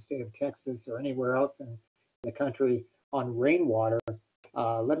restrictions in the state of Texas or anywhere else in the country on rainwater,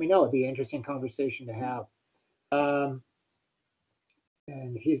 let me know. It'd be an interesting conversation to have.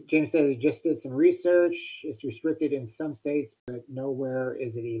 And James says he just did some research. It's restricted in some states, but nowhere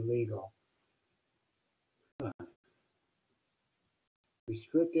is it illegal.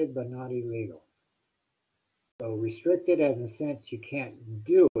 Restricted, but not illegal. So restricted as in the sense you can't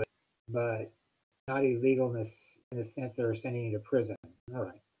do it, but not illegal in the sense they're sending you to prison. All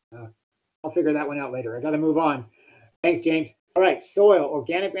right. I'll figure that one out later. I got to move on. Thanks, James. All right. Soil.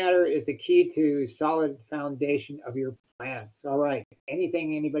 Organic matter is the key to solid foundation of your plants. All right.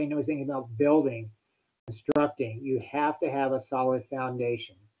 Anybody knows anything about building, constructing, you have to have a solid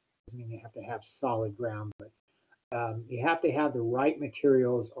foundation. I mean, you have to have solid ground, but you have to have the right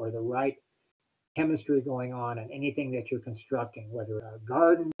materials or the right chemistry going on anything that you're constructing, whether a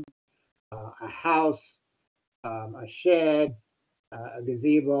garden, a house, a shed, a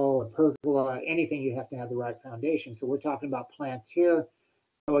gazebo, a pergola, anything, you have to have the right foundation. So we're talking about plants here.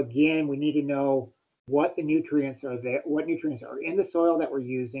 So again, we need to know what the nutrients are there, what nutrients are in the soil that we're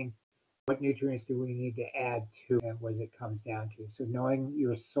using, what nutrients do we need to add to it, what it comes down to. So knowing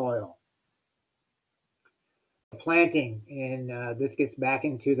your soil. Planting, and this gets back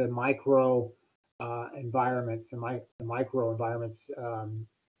into the micro environments, the micro environments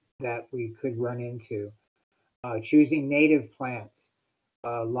that we could run into. Choosing native plants,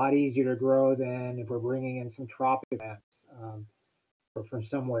 a lot easier to grow than if we're bringing in some tropical plants or from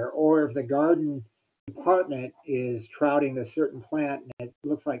somewhere. Or if the garden department is trouting a certain plant and it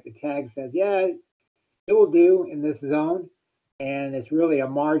looks like the tag says, yeah, it will do in this zone, and it's really a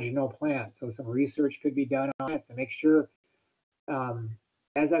marginal plant. So some research could be done on it to make sure,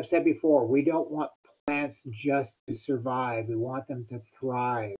 as I've said before, we don't want plants just to survive. We want them to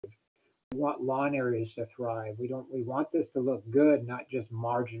thrive. We want lawn areas to thrive. We want this to look good, not just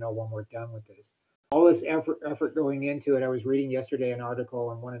marginal when we're done with this. All this effort going into it. I was reading yesterday an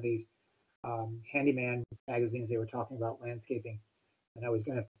article in one of these handyman magazines. They were talking about landscaping, and I was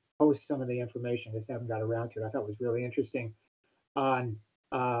going to post some of the information. Just haven't got around to it. I thought it was really interesting on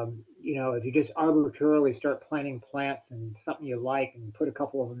if you just arbitrarily start planting plants and something you like and put a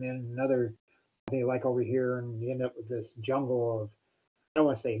couple of them in another thing you like over here, and you end up with this jungle of, I don't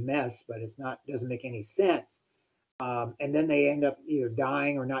want to say mess, but doesn't make any sense. And then they end up either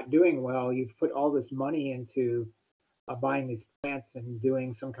dying or not doing well. You've put all this money into buying these plants and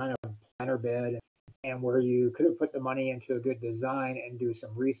doing some kind of planter bed, and where you could have put the money into a good design and do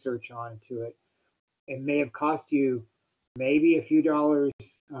some research onto it. It may have cost you maybe a few dollars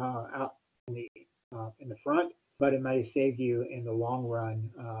out in the front, but it might have saved you in the long run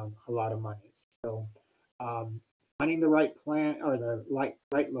a lot of money. So finding the right plant or the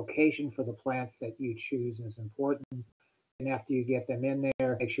right location for the plants that you choose is important. And after you get them in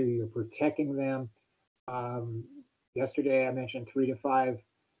there, make sure you're protecting them. Yesterday I mentioned 3 to 5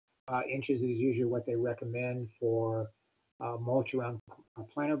 inches is usually what they recommend for mulch around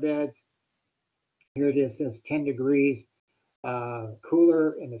planter beds. Here it is, says 10 degrees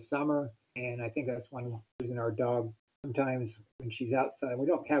cooler in the summer, and I think that's one reason our dog sometimes when she's outside, we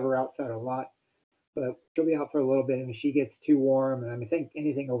don't have her outside a lot, but she'll be out for a little bit. And if she gets too warm, and I think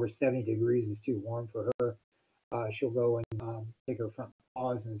anything over 70 degrees is too warm for her, she'll go and take her front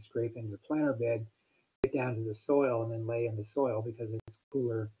paws and scrape into the planter bed, get down to the soil, and then lay in the soil because it's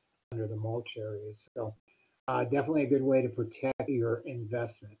cooler under the mulch areas. So definitely a good way to protect your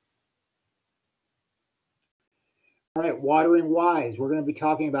investment. All right, watering wise. We're going to be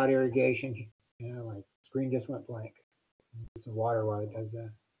talking about irrigation. You know, like screen just went blank. Some water while it does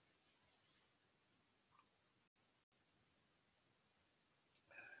that.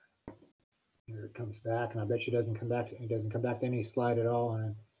 Here it comes back, and I bet you doesn't come back. It doesn't come back to any slide at all.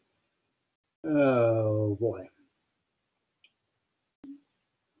 And oh boy.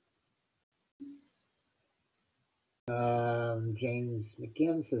 James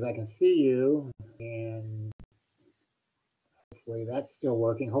McGinn says I can see you, and hopefully that's still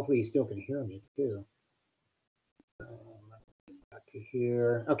working. Hopefully you still can hear me too. Back to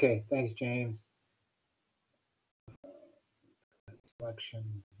here. Okay, thanks, James.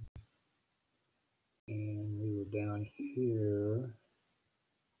 Selection, and we were down here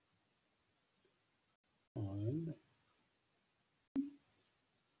on.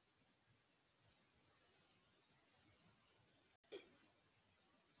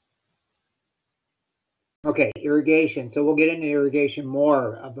 Okay, irrigation. So we'll get into irrigation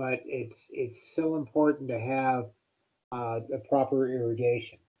more, but it's so important to have the proper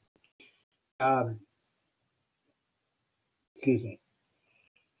irrigation. Excuse me.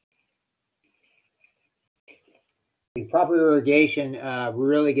 The proper irrigation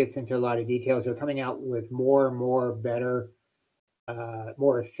really gets into a lot of details. They're coming out with more and more better,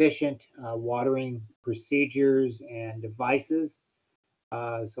 more efficient watering procedures and devices.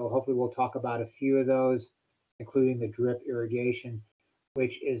 So hopefully we'll talk about a few of those, including the drip irrigation,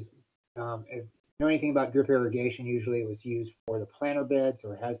 which is, if you know anything about drip irrigation, usually it was used for the planter beds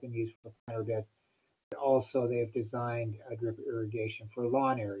or has been used for planter beds. But also they've designed a drip irrigation for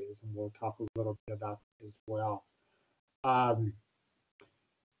lawn areas, and we'll talk a little bit about that as well.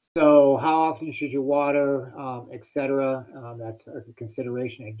 So how often should you water, etc. That's a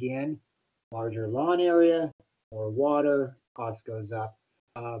consideration again. Larger lawn area, more water, cost goes up.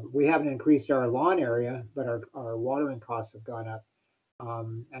 We haven't increased our lawn area, but our watering costs have gone up.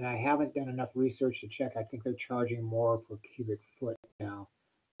 And I haven't done enough research to check. I think they're charging more per cubic foot now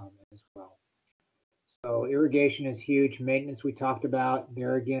as well. So irrigation is huge. Maintenance we talked about.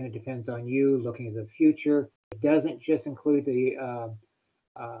 There again, it depends on you looking at the future. It doesn't just include the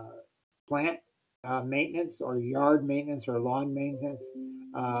plant maintenance or yard maintenance or lawn maintenance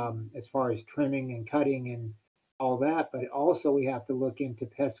as far as trimming and cutting and all that, but also we have to look into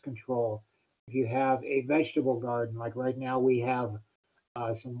pest control. If you have a vegetable garden, like right now we have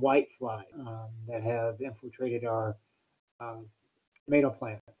some white fly that have infiltrated our tomato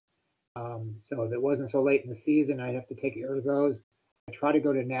plant. So if it wasn't so late in the season, I'd have to take care of those. I try to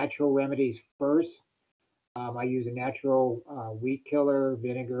go to natural remedies first. I use a natural weed killer,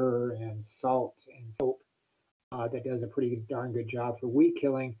 vinegar, and salt and soap that does a pretty darn good job for weed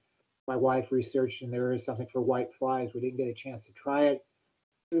killing. My wife researched, and there is something for white flies. We didn't get a chance to try it.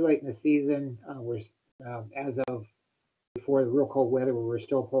 Too late in the season. We're as of before the real cold weather, where we're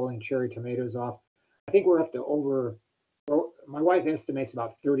still pulling cherry tomatoes off. I think we're up to over. Well, my wife estimates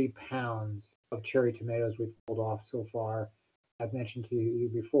about 30 pounds of cherry tomatoes we've pulled off so far. I've mentioned to you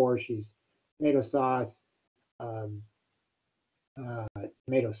before. She's tomato sauce, um,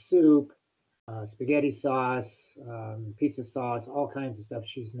 tomato soup, spaghetti sauce, pizza sauce, all kinds of stuff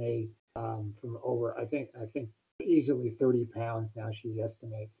she's made from over. I think easily 30 pounds now. She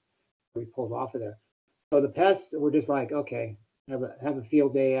estimates we pulled off of there. So the pests, we're just like, okay, have a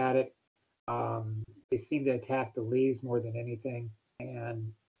field day at it. They seem to attack the leaves more than anything,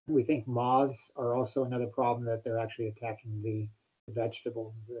 and we think moths are also another problem, that they're actually attacking the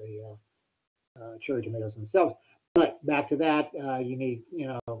vegetables, the cherry tomatoes themselves. But back to that, you need,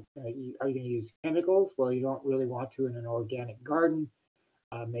 are you going to use chemicals? Well, you don't really want to in an organic garden.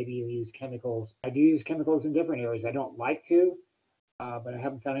 Maybe you use chemicals. I do use chemicals in different areas. I don't like to, but I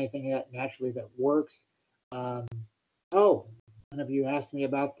haven't found anything yet naturally that works. Oh, one of you asked me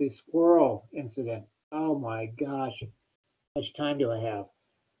about the squirrel incident. Oh my gosh, how much time do I have?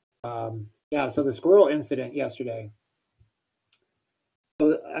 Yeah, so the squirrel incident yesterday.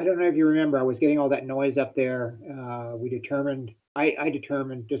 So I don't know if you remember, I was getting all that noise up there. I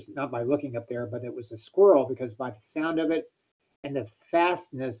determined, just not by looking up there, but it was a squirrel, because by the sound of it and the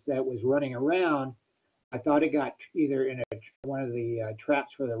fastness that was running around, I thought it got either in one of the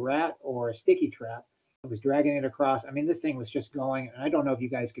traps for the rat or a sticky trap. It was dragging it across. I mean, this thing was just going, and I don't know if you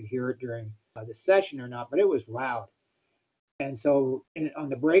guys could hear it during the session or not, but it was loud. And so on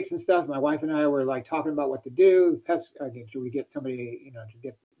the breaks and stuff, my wife and I were like talking about what to do. Should we get somebody, to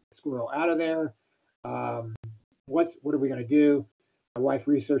get the squirrel out of there? Um, what are we going to do? My wife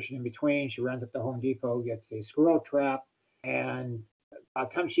researching in between. She runs up to Home Depot, gets a squirrel trap, and by the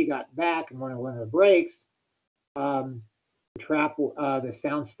time she got back and one of the breaks, the trap, the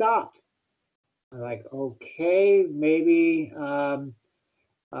sound stopped. I'm like, okay, maybe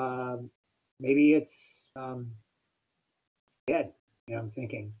it's dead. I'm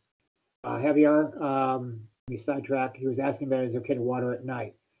thinking. Javier, let me sidetrack. He was asking about is it okay to water at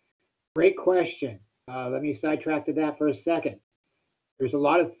night? Great question. Let me sidetrack to that for a second. There's a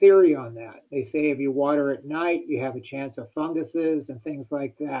lot of theory on that. They say if you water at night, you have a chance of funguses and things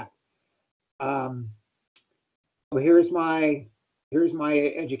like that. So here's my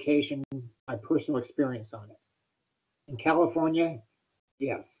education, my personal experience on it. In California,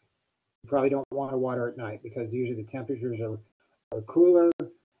 yes, you probably don't want to water at night because usually the temperatures are cooler.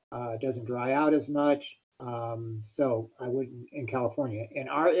 It doesn't dry out as much. So I wouldn't in California. In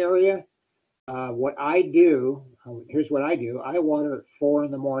our area, what I do, here's what I do. I water at 4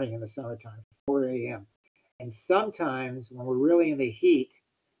 in the morning in the summertime, 4 a.m. And sometimes when we're really in the heat,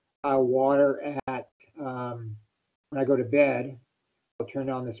 I'll water at, when I go to bed, I'll turn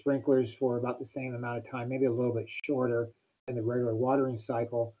on the sprinklers for about the same amount of time, maybe a little bit shorter than the regular watering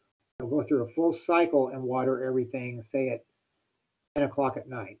cycle. I'll go through a full cycle and water everything, say at 10 o'clock at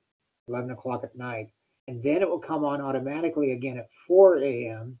night, 11 o'clock at night. And then it will come on automatically again at 4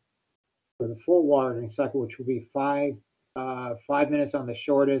 a.m. for the full watering cycle, which will be 5 minutes on the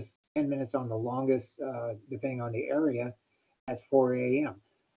shortest, 10 minutes on the longest, depending on the area. That's 4 a.m.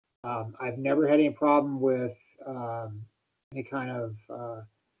 I've never had any problem with any kind of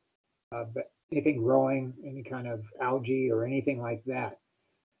anything growing, any kind of algae or anything like that.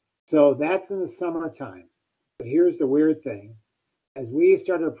 So that's in the summertime. But here's the weird thing. As we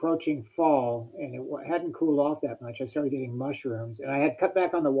started approaching fall and it hadn't cooled off that much, I started getting mushrooms. And I had cut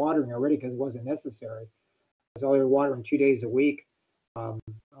back on the watering already because it wasn't necessary. I was only watering 2 days a week on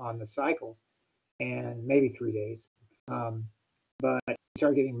the cycles and maybe 3 days. But I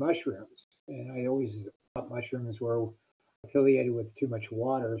started getting mushrooms. And I always thought mushrooms were affiliated with too much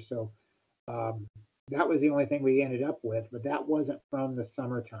water. So that was the only thing we ended up with, but that wasn't from the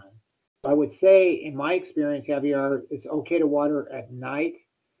summertime. I would say, in my experience, Javier, it's okay to water at night.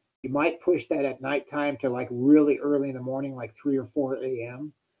 You might push that at nighttime to like really early in the morning, like 3 or 4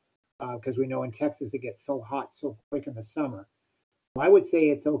 a.m., because we know in Texas it gets so hot so quick in the summer. I would say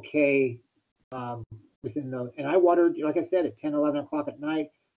it's okay within the, and I watered, like I said, at 10, 11 o'clock at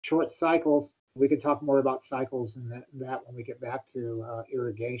night, short cycles. We could talk more about cycles and that when we get back to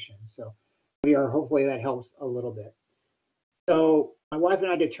irrigation. So hopefully that helps a little bit. So my wife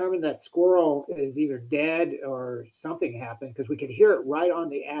and I determined that squirrel is either dead or something happened because we could hear it right on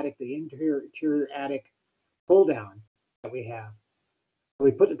the attic, the interior attic pull down that we have. So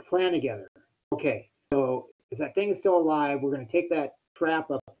we put the plan together. Okay, so if that thing is still alive, we're going to take that trap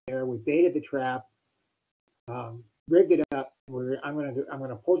up there. We baited the trap, rigged it up. I'm going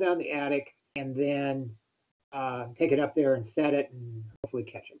to pull down the attic and then take it up there and set it and hopefully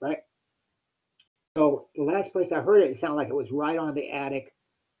catch it, right? So the last place I heard it, it sounded like it was right on the attic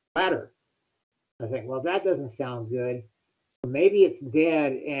ladder. I think, well, that doesn't sound good. Maybe it's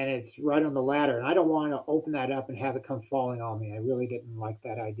dead and it's right on the ladder, and I don't want to open that up and have it come falling on me. I really didn't like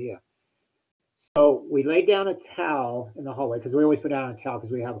that idea. So we laid down a towel in the hallway because we always put down a towel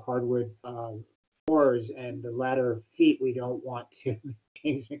because we have hardwood floors and the ladder feet we don't want to.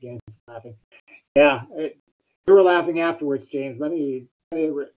 James McGinn is laughing. Yeah, we were laughing afterwards, James. Let me tell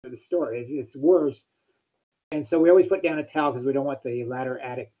you the story. It's worse. And so we always put down a towel because we don't want the ladder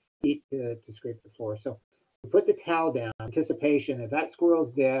attic feet to scrape the floor. So we put the towel down in anticipation if that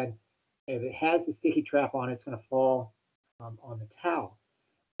squirrel's dead, if it has the sticky trap on it, it's going to fall on the towel.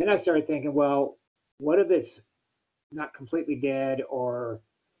 Then I started thinking, well, what if it's not completely dead or,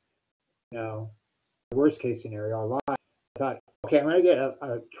 the worst case scenario, alive? I thought, okay, I'm going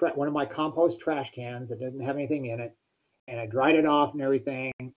to get one of my compost trash cans that doesn't have anything in it, and I dried it off and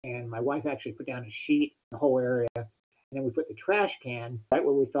everything. And my wife actually put down a sheet in the whole area. And then we put the trash can right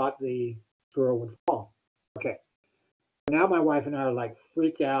where we thought the squirrel would fall. Okay. Now my wife and I are like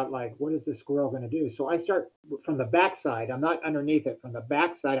freaked out, like, what is the squirrel going to do? So I start from the backside. I'm not underneath it. From the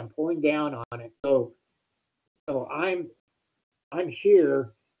backside, I'm pulling down on it. So I'm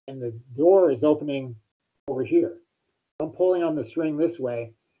here, and the door is opening over here. I'm pulling on the string this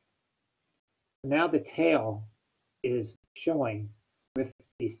way. Now the tail is showing with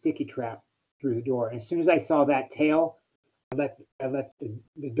the sticky trap through the door. And as soon as I saw that tail, I let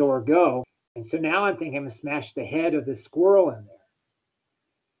the door go, And so now I'm thinking I'm going to smash the head of the squirrel in there.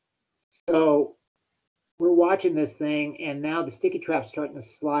 So we're watching this thing, and now the sticky trap's starting to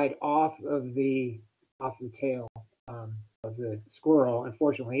slide off the tail of the squirrel.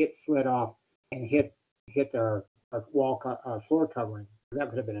 Unfortunately, it slid off and hit our floor covering. That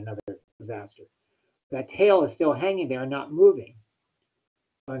would have been another disaster. That tail is still hanging there, not moving.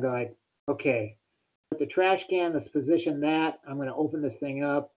 I'm like, okay, put the trash can, let's position that. I'm going to open this thing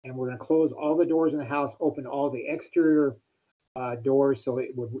up, and we're going to close all the doors in the house, open all the exterior doors, so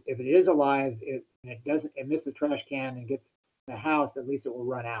it would, if it is alive, and it misses the trash can and gets the house, at least it will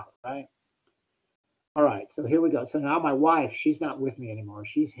run out, right? All right, so here we go. So now my wife, she's not with me anymore.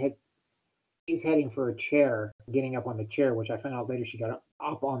 She's heading for a chair, getting up on the chair, which I found out later she got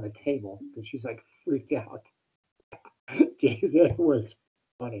up on the table because she's like freaked out. Jeez, it was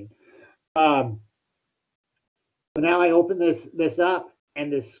funny. So now I open this up,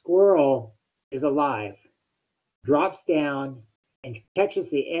 and this squirrel is alive, drops down, and catches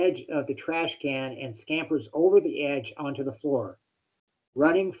the edge of the trash can and scampers over the edge onto the floor.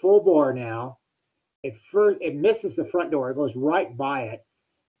 Running full bore now. It misses the front door. It goes right by it.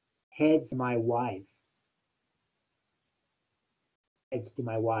 Heads to my wife. Heads to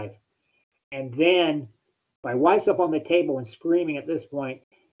my wife. And then my wife's up on the table and screaming at this point.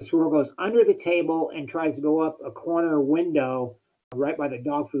 The squirrel goes under the table and tries to go up a corner window right by the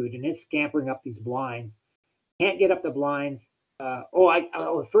dog food, and it's scampering up these blinds. Can't get up the blinds.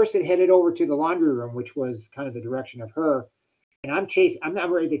 First it headed over to the laundry room, which was kind of the direction of her. And I'm not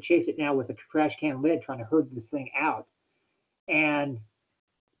ready to chase it now with a trash can lid, trying to herd this thing out. And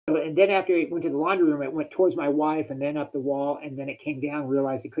then after it went to the laundry room, it went towards my wife and then up the wall, and then it came down,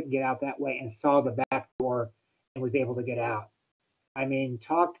 realized it couldn't get out that way, and saw the back door and was able to get out. I mean,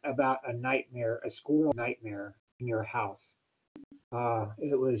 talk about a nightmare, a squirrel nightmare in your house.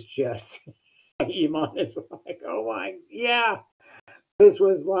 It was just, Iman is like, oh my, yeah. This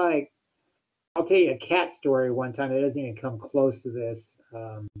was like, I'll tell you a cat story one time. It doesn't even come close to this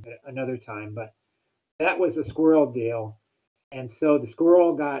another time, but that was a squirrel deal. And so the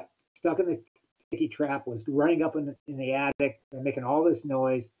squirrel got stuck in the sticky trap, was running up in the attic and making all this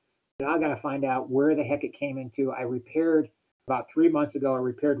noise. Now I got to find out where the heck it came into. I repaired about 3 months ago. I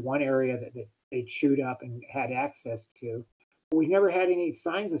repaired one area that they chewed up and had access to. But we've never had any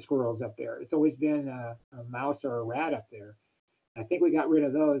signs of squirrels up there. It's always been a mouse or a rat up there. I think we got rid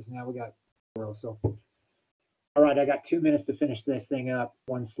of those. Now we got squirrels. So, all right, I got 2 minutes to finish this thing up.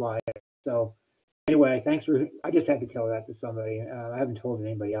 One slide. So, anyway, thanks for. I just had to tell that to somebody. I haven't told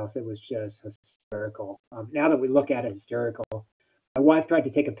anybody else. It was just hysterical. Now that we look at it, hysterical. My wife tried to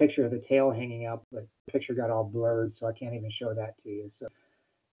take a picture of the tail hanging up, but the picture got all blurred, so I can't even show that to you. So,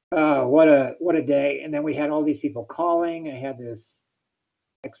 what a day! And then we had all these people calling. I had this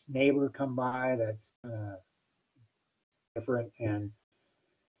ex-neighbor come by that's different, and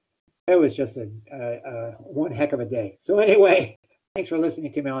it was just a one heck of a day. So anyway, thanks for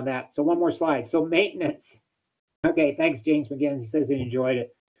listening to me on that. So one more slide. So maintenance. Okay, thanks, James McGinn. He says he enjoyed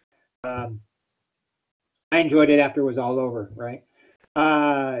it. I enjoyed it after it was all over, right?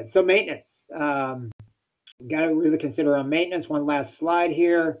 So maintenance. Got to really consider on maintenance. One last slide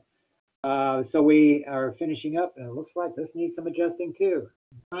here. So we are finishing up, and it looks like this needs some adjusting too.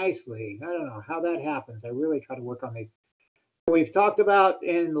 Nicely. I don't know how that happens. I really try to work on these. We've talked about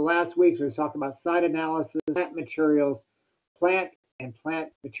in the last weeks, we've talked about site analysis, plant materials, plant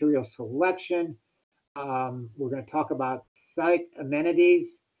material selection. We're going to talk about site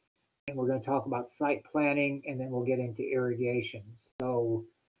amenities, and we're going to talk about site planning, and then we'll get into irrigation. So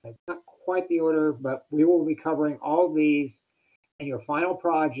it's not quite the order, but we will be covering all these, and your final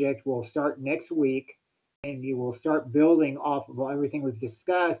project will start next week, and you will start building off of everything we've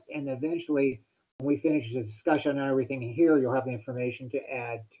discussed, and eventually when we finish the discussion on everything here, you'll have the information to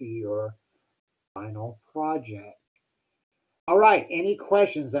add to your final project. All right, any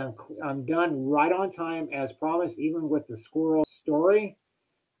questions? I'm done right on time as promised, even with the squirrel story.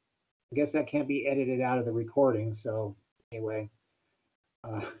 I guess that can't be edited out of the recording. So anyway,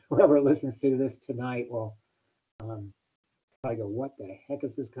 whoever listens to this tonight will probably go, what the heck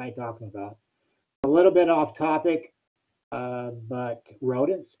is this guy talking about? A little bit off topic, but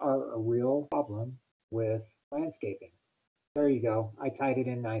rodents are a real problem with landscaping. There you go. I tied it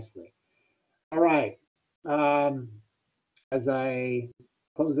in nicely. All right. As I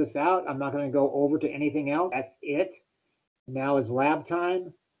close this out, I'm not going to go over to anything else. That's it. Now is lab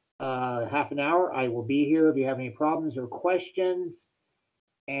time. Half an hour. I will be here if you have any problems or questions.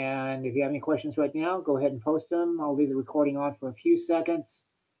 And if you have any questions right now, go ahead and post them. I'll leave the recording on for a few seconds.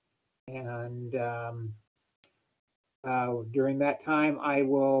 And During that time, I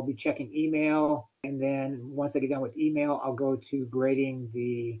will be checking email, and then once I get done with email, I'll go to grading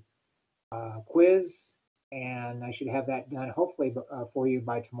the quiz, and I should have that done hopefully for you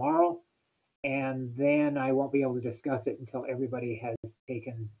by tomorrow. And then I won't be able to discuss it until everybody has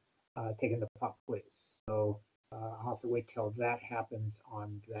taken the pop quiz. So I'll have to wait till that happens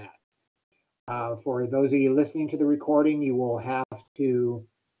on that. For those of you listening to the recording, you will have to.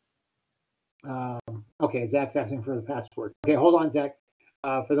 Okay, Zach's asking for the password. Okay, hold on, Zach.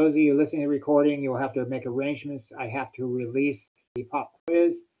 For those of you listening to the recording, you'll have to make arrangements. I have to release the pop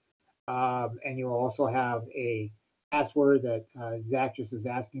quiz, and you'll also have a password that Zach just is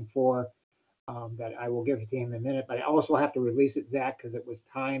asking for. That I will give it to him in a minute, but I also have to release it, Zach, because it was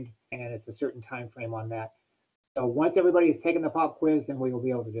timed and it's a certain time frame on that. So once everybody's taken the pop quiz, then we will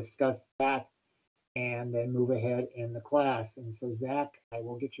be able to discuss that and then move ahead in the class. And so, Zach, I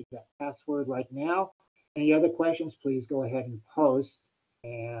will get you that password right now. Any other questions, please go ahead and post.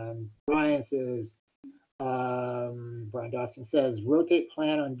 And Brian says, Brian Dotson says, rotate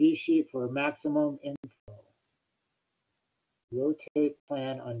plan on D sheet for maximum info. Rotate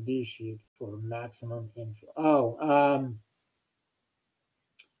plan on D sheet for maximum info. Oh,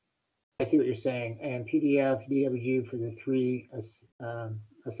 I see what you're saying. And PDF, DWG for the 3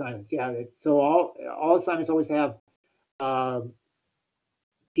 assignments. Yeah. So all assignments always have PDF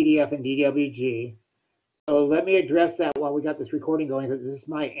and DWG. So let me address that while we got this recording going, because this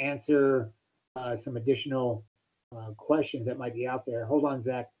might answer some additional questions that might be out there. Hold on,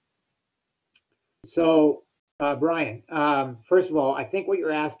 Zach. So, Brian, first of all, I think what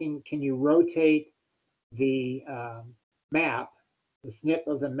you're asking, can you rotate the map, the snip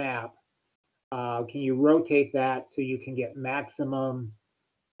of the map? Can you rotate that so you can get maximum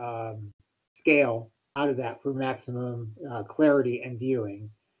scale out of that for maximum clarity and viewing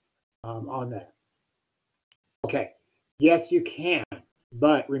on that? Okay, yes, you can,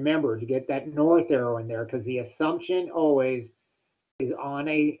 but remember to get that north arrow in there, because the assumption always is on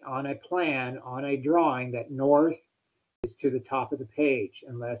a plan, on a drawing, that north is to the top of the page,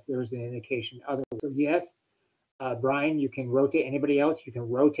 unless there's an indication otherwise. So yes, Brian, you can rotate. Anybody else, you can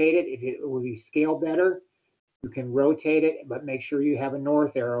rotate it. If it will be scale better, you can rotate it, but make sure you have a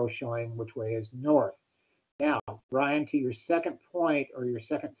north arrow showing which way is north. Now, Brian, to your second point or your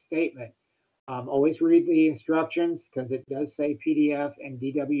second statement, always read the instructions, because it does say PDF and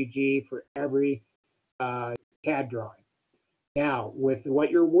DWG for every CAD drawing. Now, with what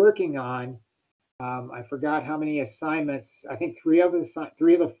you're working on, I forgot how many assignments. I think three of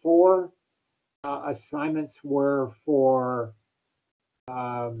the 4 assignments were for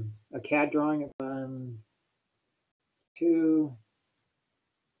a CAD drawing. 2.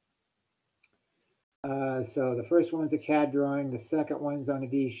 So the first one's a CAD drawing, the second one's on a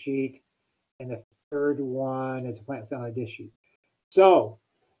D sheet, and the third one is a plant cell on a D sheet. So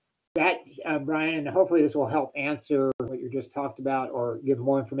that, Brian, and hopefully this will help answer what you just talked about or give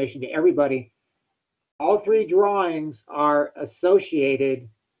more information to everybody. All 3 drawings are associated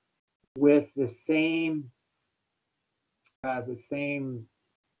with the same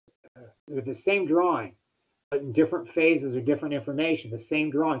drawing, but in different phases or different information. The same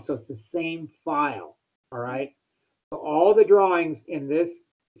drawing, so it's the same file. All right. So all the drawings in this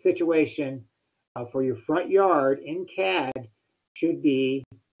situation for your front yard in CAD should be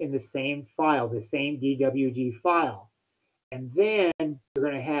in the same file, the same DWG file. And then you're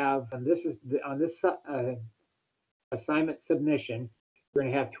going to have, and this is on this assignment submission, you're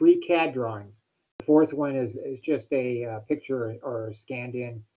going to have 3 CAD drawings. The 4th one is just a picture or a scanned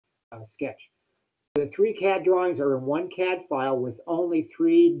in sketch. The 3 CAD drawings are in one CAD file with only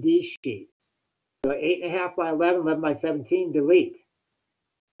 3 D sheets. So 8.5 by 11, 11 by 17, delete.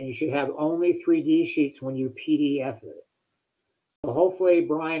 And you should have only 3 D sheets when you PDF it. So hopefully,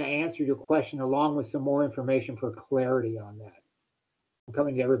 Brian, I answered your question along with some more information for clarity on that. I'm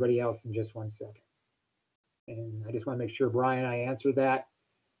coming to everybody else in just one second. And I just want to make sure, Brian, I answered that.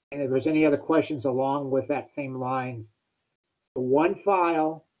 And if there's any other questions along with that same line, the one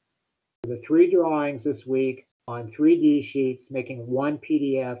file, the 3 drawings this week on 3 D sheets, making 1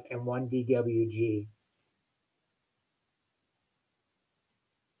 PDF and 1 DWG.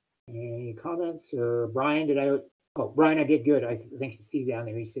 Any comments? Or Brian, did I? Oh, Brian, I did good. I think you see down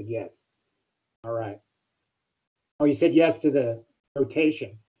there. He said yes. All right. Oh, you said yes to the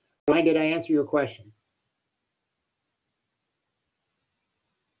rotation. Brian, did I answer your question?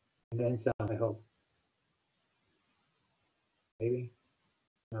 And then some, I hope. Maybe.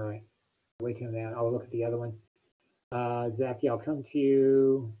 All right. Wait till now. I'll look at the other one. Zach, yeah, I'll come to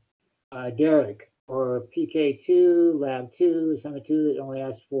you. Derek, or PK2, Lab 2, Assignment 2, it only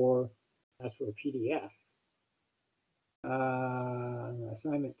asks for the PDF.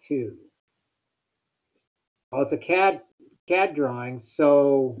 Assignment 2. Well, it's a CAD drawing,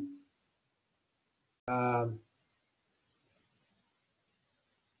 so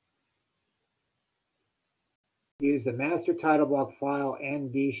use the master title block file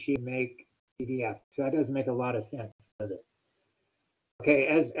and D sheet make PDF. So that doesn't make a lot of sense, does it? Okay,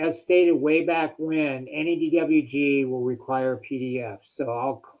 as stated way back when, any DWG will require PDF. So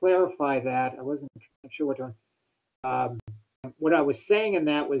I'll clarify that. I wasn't sure what to. What I was saying in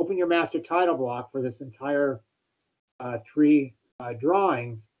that was open your master title block for this entire 3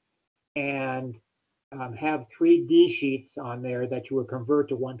 drawings and have 3 D sheets on there that you would convert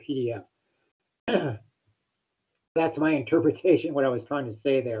to 1 PDF. That's my interpretation, what I was trying to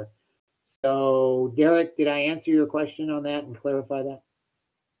say there. So, Derek, did I answer your question on that and clarify that?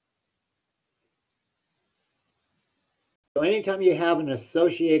 So anytime you have an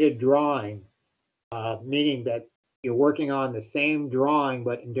associated drawing, meaning that you're working on the same drawing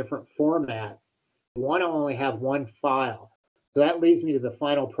but in different formats, you want to only have 1 file. So that leads me to the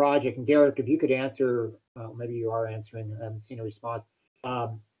final project. And Derek, if you could answer, maybe you are answering, I haven't seen a response.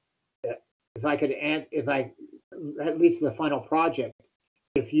 If I could, at least the final project,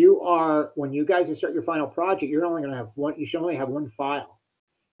 if you are, when you guys start your final project, you're only going to have 1, you should only have 1 file.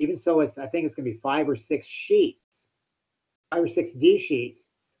 Even so, I think it's going to be 5 or 6 sheets, 5 or 6 D sheets.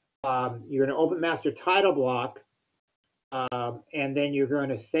 You're going to open master title block, and then you're going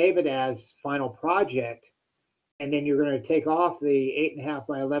to save it as final project. And then you're going to take off the 8.5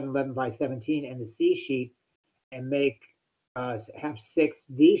 by 11, 11 by 17 and the C sheet and make, have 6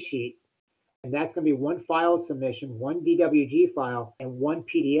 D sheets. And that's going to be 1 file submission, 1 DWG file, and 1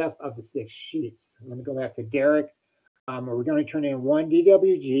 PDF of the 6 sheets. Let me go back to Derek. Are we going to turn in 1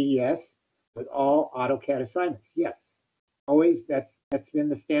 DWG? Yes. With all AutoCAD assignments? Yes. Always. That's been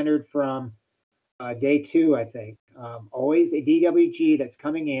the standard from day 2, I think. Always a DWG that's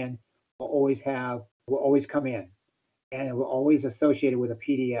coming in will always come in, and it will always associated with a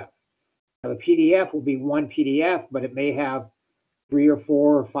PDF. Now the PDF will be 1 PDF, but it may have 3 or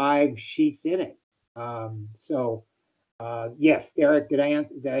 4 or 5 sheets in it. Yes, Derek, did I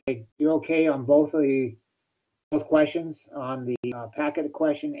do okay on both questions, on the packet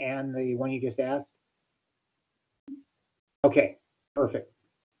question and the one you just asked? Okay, perfect.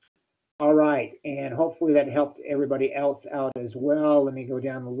 All right, and hopefully that helped everybody else out as well. Let me go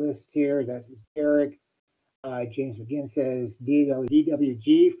down the list here. That's Derek. James McGinn says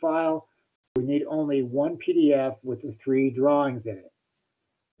DWG file. We need only 1 PDF with the 3 drawings in it.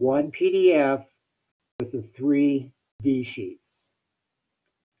 1 PDF with the 3 D sheets.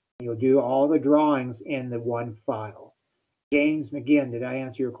 You'll do all the drawings in the 1 file. James McGinn, did I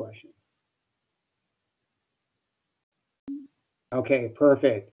answer your question? Okay,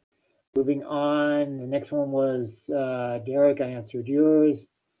 perfect. Moving on, the next one was Derek, I answered yours.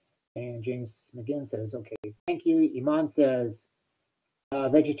 And James McGinn says, okay, thank you. Iman says,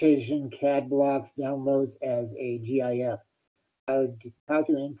 vegetation CAD blocks downloads as a GIF. How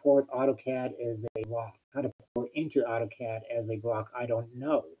to import AutoCAD as a block? How to port into AutoCAD as a block? I don't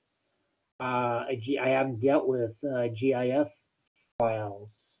know. I haven't dealt with GIF files.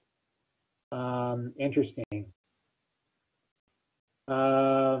 Interesting.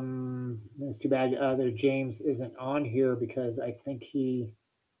 It's too bad other James isn't on here because I think he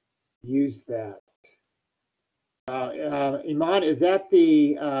used that. Iman, is that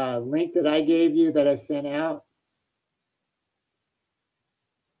the link that I gave you that I sent out?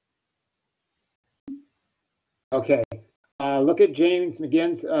 Okay. Look at James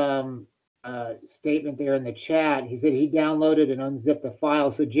McGinn's statement there in the chat. He said he downloaded and unzipped the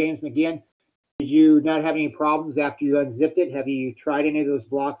file. So James McGinn, did you not have any problems after you unzipped it? Have you tried any of those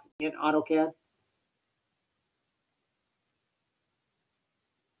blocks in AutoCAD?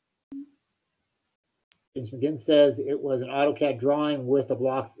 James McGinn says it was an AutoCAD drawing with the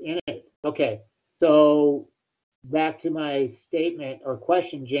blocks in it. Okay, so back to my statement or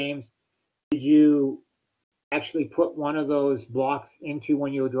question, James, did you actually put one of those blocks into one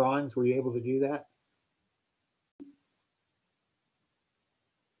of your drawings? Were you able to do that?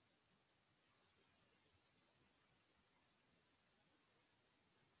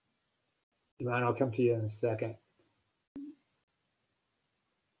 Ivan, I'll come to you in a second.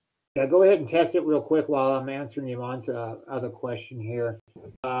 Yeah, go ahead and test it real quick while I'm answering Iman's other question here.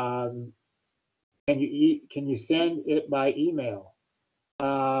 Can you send it by email?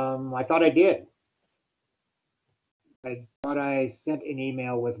 I thought I did. I thought I sent an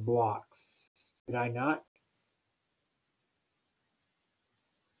email with blocks. Did I not?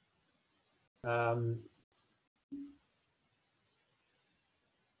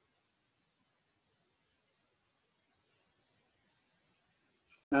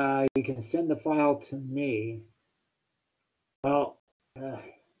 You can send the file to me. Well,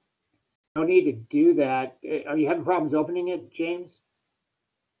 no need to do that. Are you having problems opening it, James?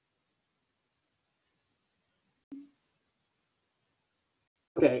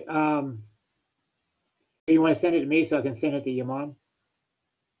 Okay. You want to send it to me so I can send it to Yaman?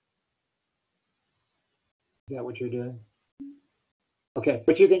 Is that what you're doing? Okay.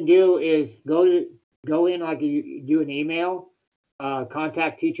 What you can do is go in like you do an email,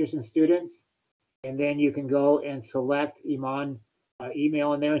 contact teachers and students, and then you can go and select Iman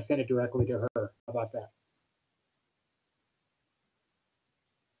email in there and send it directly to her. How about that?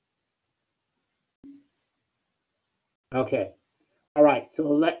 Okay. All right.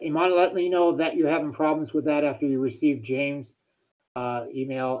 So Iman, let me know that you're having problems with that after you receive James'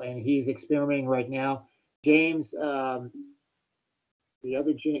 email, and he's experimenting right now. James, the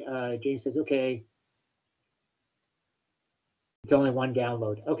other James says, okay, it's only one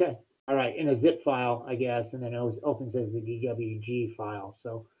download. Okay. All right. In a zip file, I guess, and then it opens as a DWG file.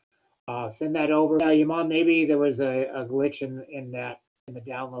 So send that over. Yaman, maybe there was a glitch in the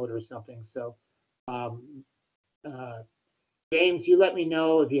download or something. So um, James, you let me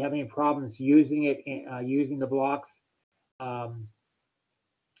know if you have any problems using it, using the blocks. Um,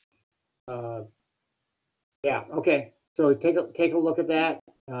 uh, yeah, okay. So take a look at that.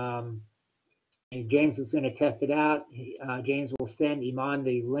 And James is going to test it out. James will send Iman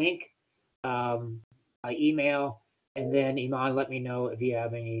the link by email, and then Iman, let me know if you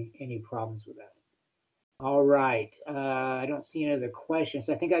have any problems with that. All right. I don't see any other questions.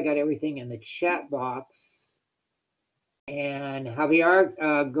 I think I got everything in the chat box. And Javier,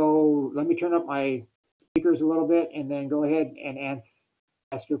 let me turn up my speakers a little bit and then go ahead and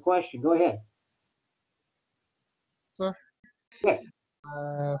ask your question. Go ahead. Sir? Yes.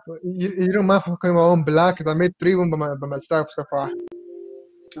 You don't mind if I come my own black? Cause I made 3 of them by myself so far.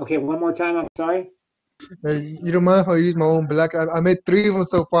 Okay, one more time. I'm sorry. You don't mind if I use my own black? I made 3 of them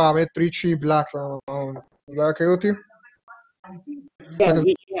so far. I made 3 tree blacks on my own. Is that okay with you?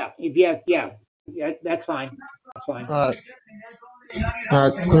 Yeah, that's fine. That's fine.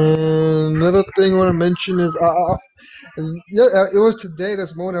 Another thing I want to mention is, it was today,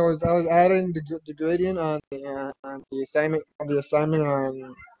 this morning. I was adding the gradient on the assignment on what's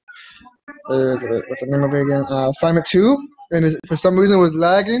the name of it again? Assignment 2, and for some reason it was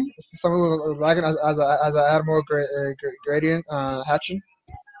lagging. For some reason it was lagging as I add more gradient hatching.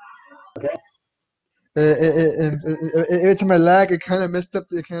 Okay. Every time I lag, it kind of messed up.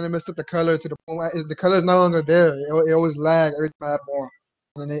 It kind of messed up the color to the point the color is no longer there. It always lag every time I add more,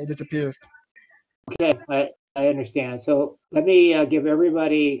 and then it disappears. Okay, I understand. So let me give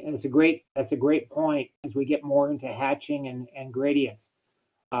everybody. And that's a great point as we get more into hatching and gradients.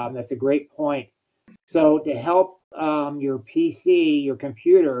 That's a great point. So to help your PC, your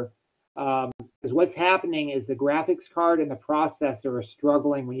computer, because what's happening is the graphics card and the processor are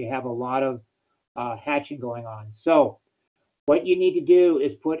struggling when you have a lot of hatching going on. So what you need to do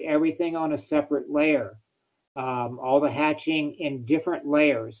is put everything on a separate layer. All the hatching in different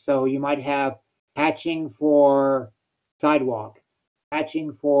layers. So you might have hatching for sidewalk,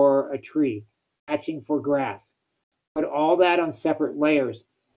 hatching for a tree, hatching for grass. Put all that on separate layers.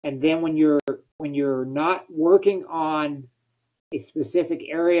 And then when you're not working on a specific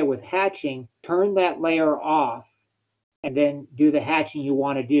area with hatching, turn that layer off and then do the hatching you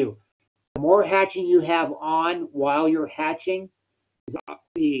want to do. The more hatching you have on while you're hatching,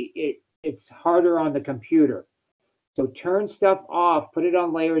 it's harder on the computer. So turn stuff off, put it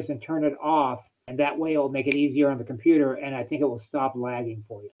on layers and turn it off, and that way it'll make it easier on the computer, and I think it will stop lagging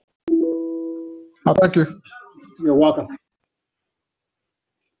for you. Oh, thank you. You're welcome.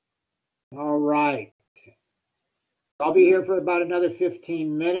 All right. I'll be here for about another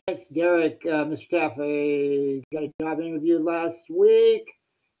 15 minutes. Derek, Mr. Taft, I got a job interview last week.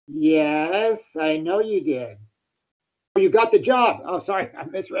 Yes, I know you did. You got the job. Oh, sorry, I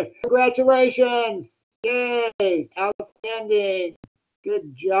misread. Congratulations. Yay. Outstanding.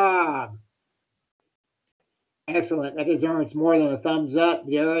 Good job. Excellent. That deserves more than a thumbs up,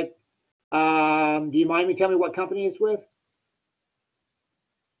 Derek. Do you mind me telling me what company it's with?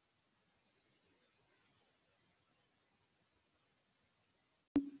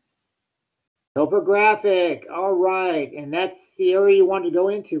 Topographic. All right. And that's the area you wanted to go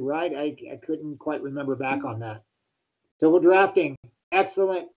into, right? I couldn't quite remember back on that. Civil drafting.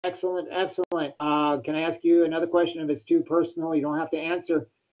 Excellent, excellent, excellent. Can I ask you another question if it's too personal? You don't have to answer.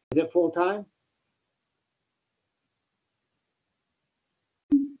 Is it full time?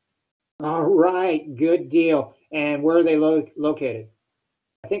 All right. Good deal. And where are they located?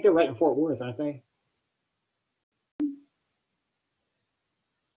 I think they're right in Fort Worth, aren't they?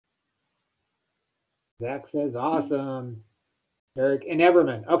 Zach says awesome. Eric and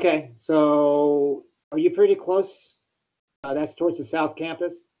Everman. Okay, so are you pretty close? That's towards the South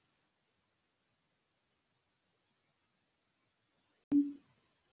Campus.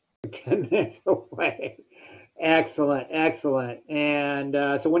 You're 10 minutes away. Excellent, excellent. And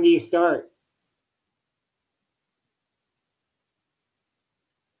so when do you start?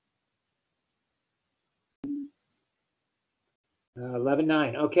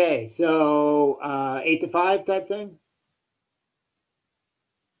 11:09. Okay, so 8 to 5 type thing?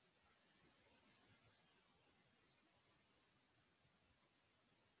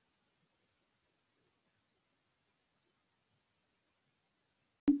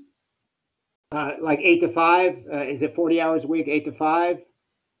 Like 8 to 5? Is it 40 hours a week, 8 to 5?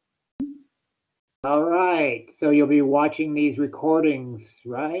 All right, so you'll be watching these recordings,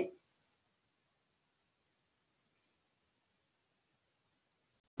 right?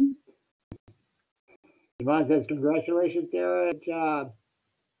 Yvonne says, congratulations, Dara, good job.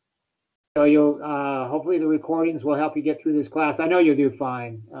 So you'll, hopefully the recordings will help you get through this class. I know you'll do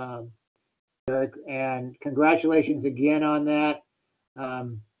fine, Eric, and congratulations again on that.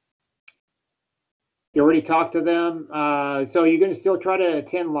 You already talked to them. So you're going to still try to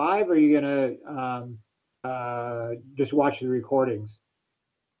attend live, or are you going to just watch the recordings?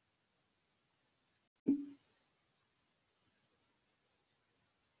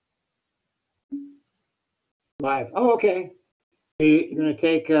 Live. Oh, okay. You're going to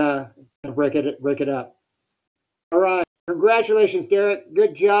take break it up. All right. Congratulations, Derek.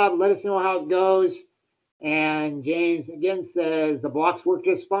 Good job. Let us know how it goes. And James again says the blocks work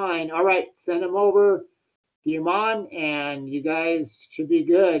just fine. All right, send them over to Iman, and you guys should be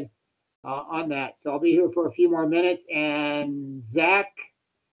good on that. So I'll be here for a few more minutes. And Zach,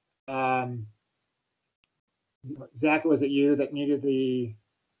 Zach, was it you that needed the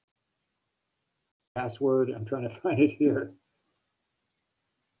password? I'm trying to find it here.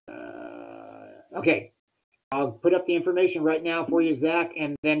 Okay, I'll put up the information right now for you, Zach,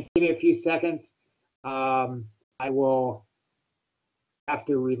 and then give me a few seconds. I will have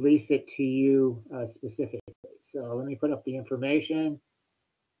to release it to you specifically. So let me put up the information.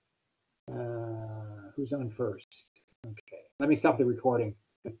 Who's on first? Okay, let me stop the recording.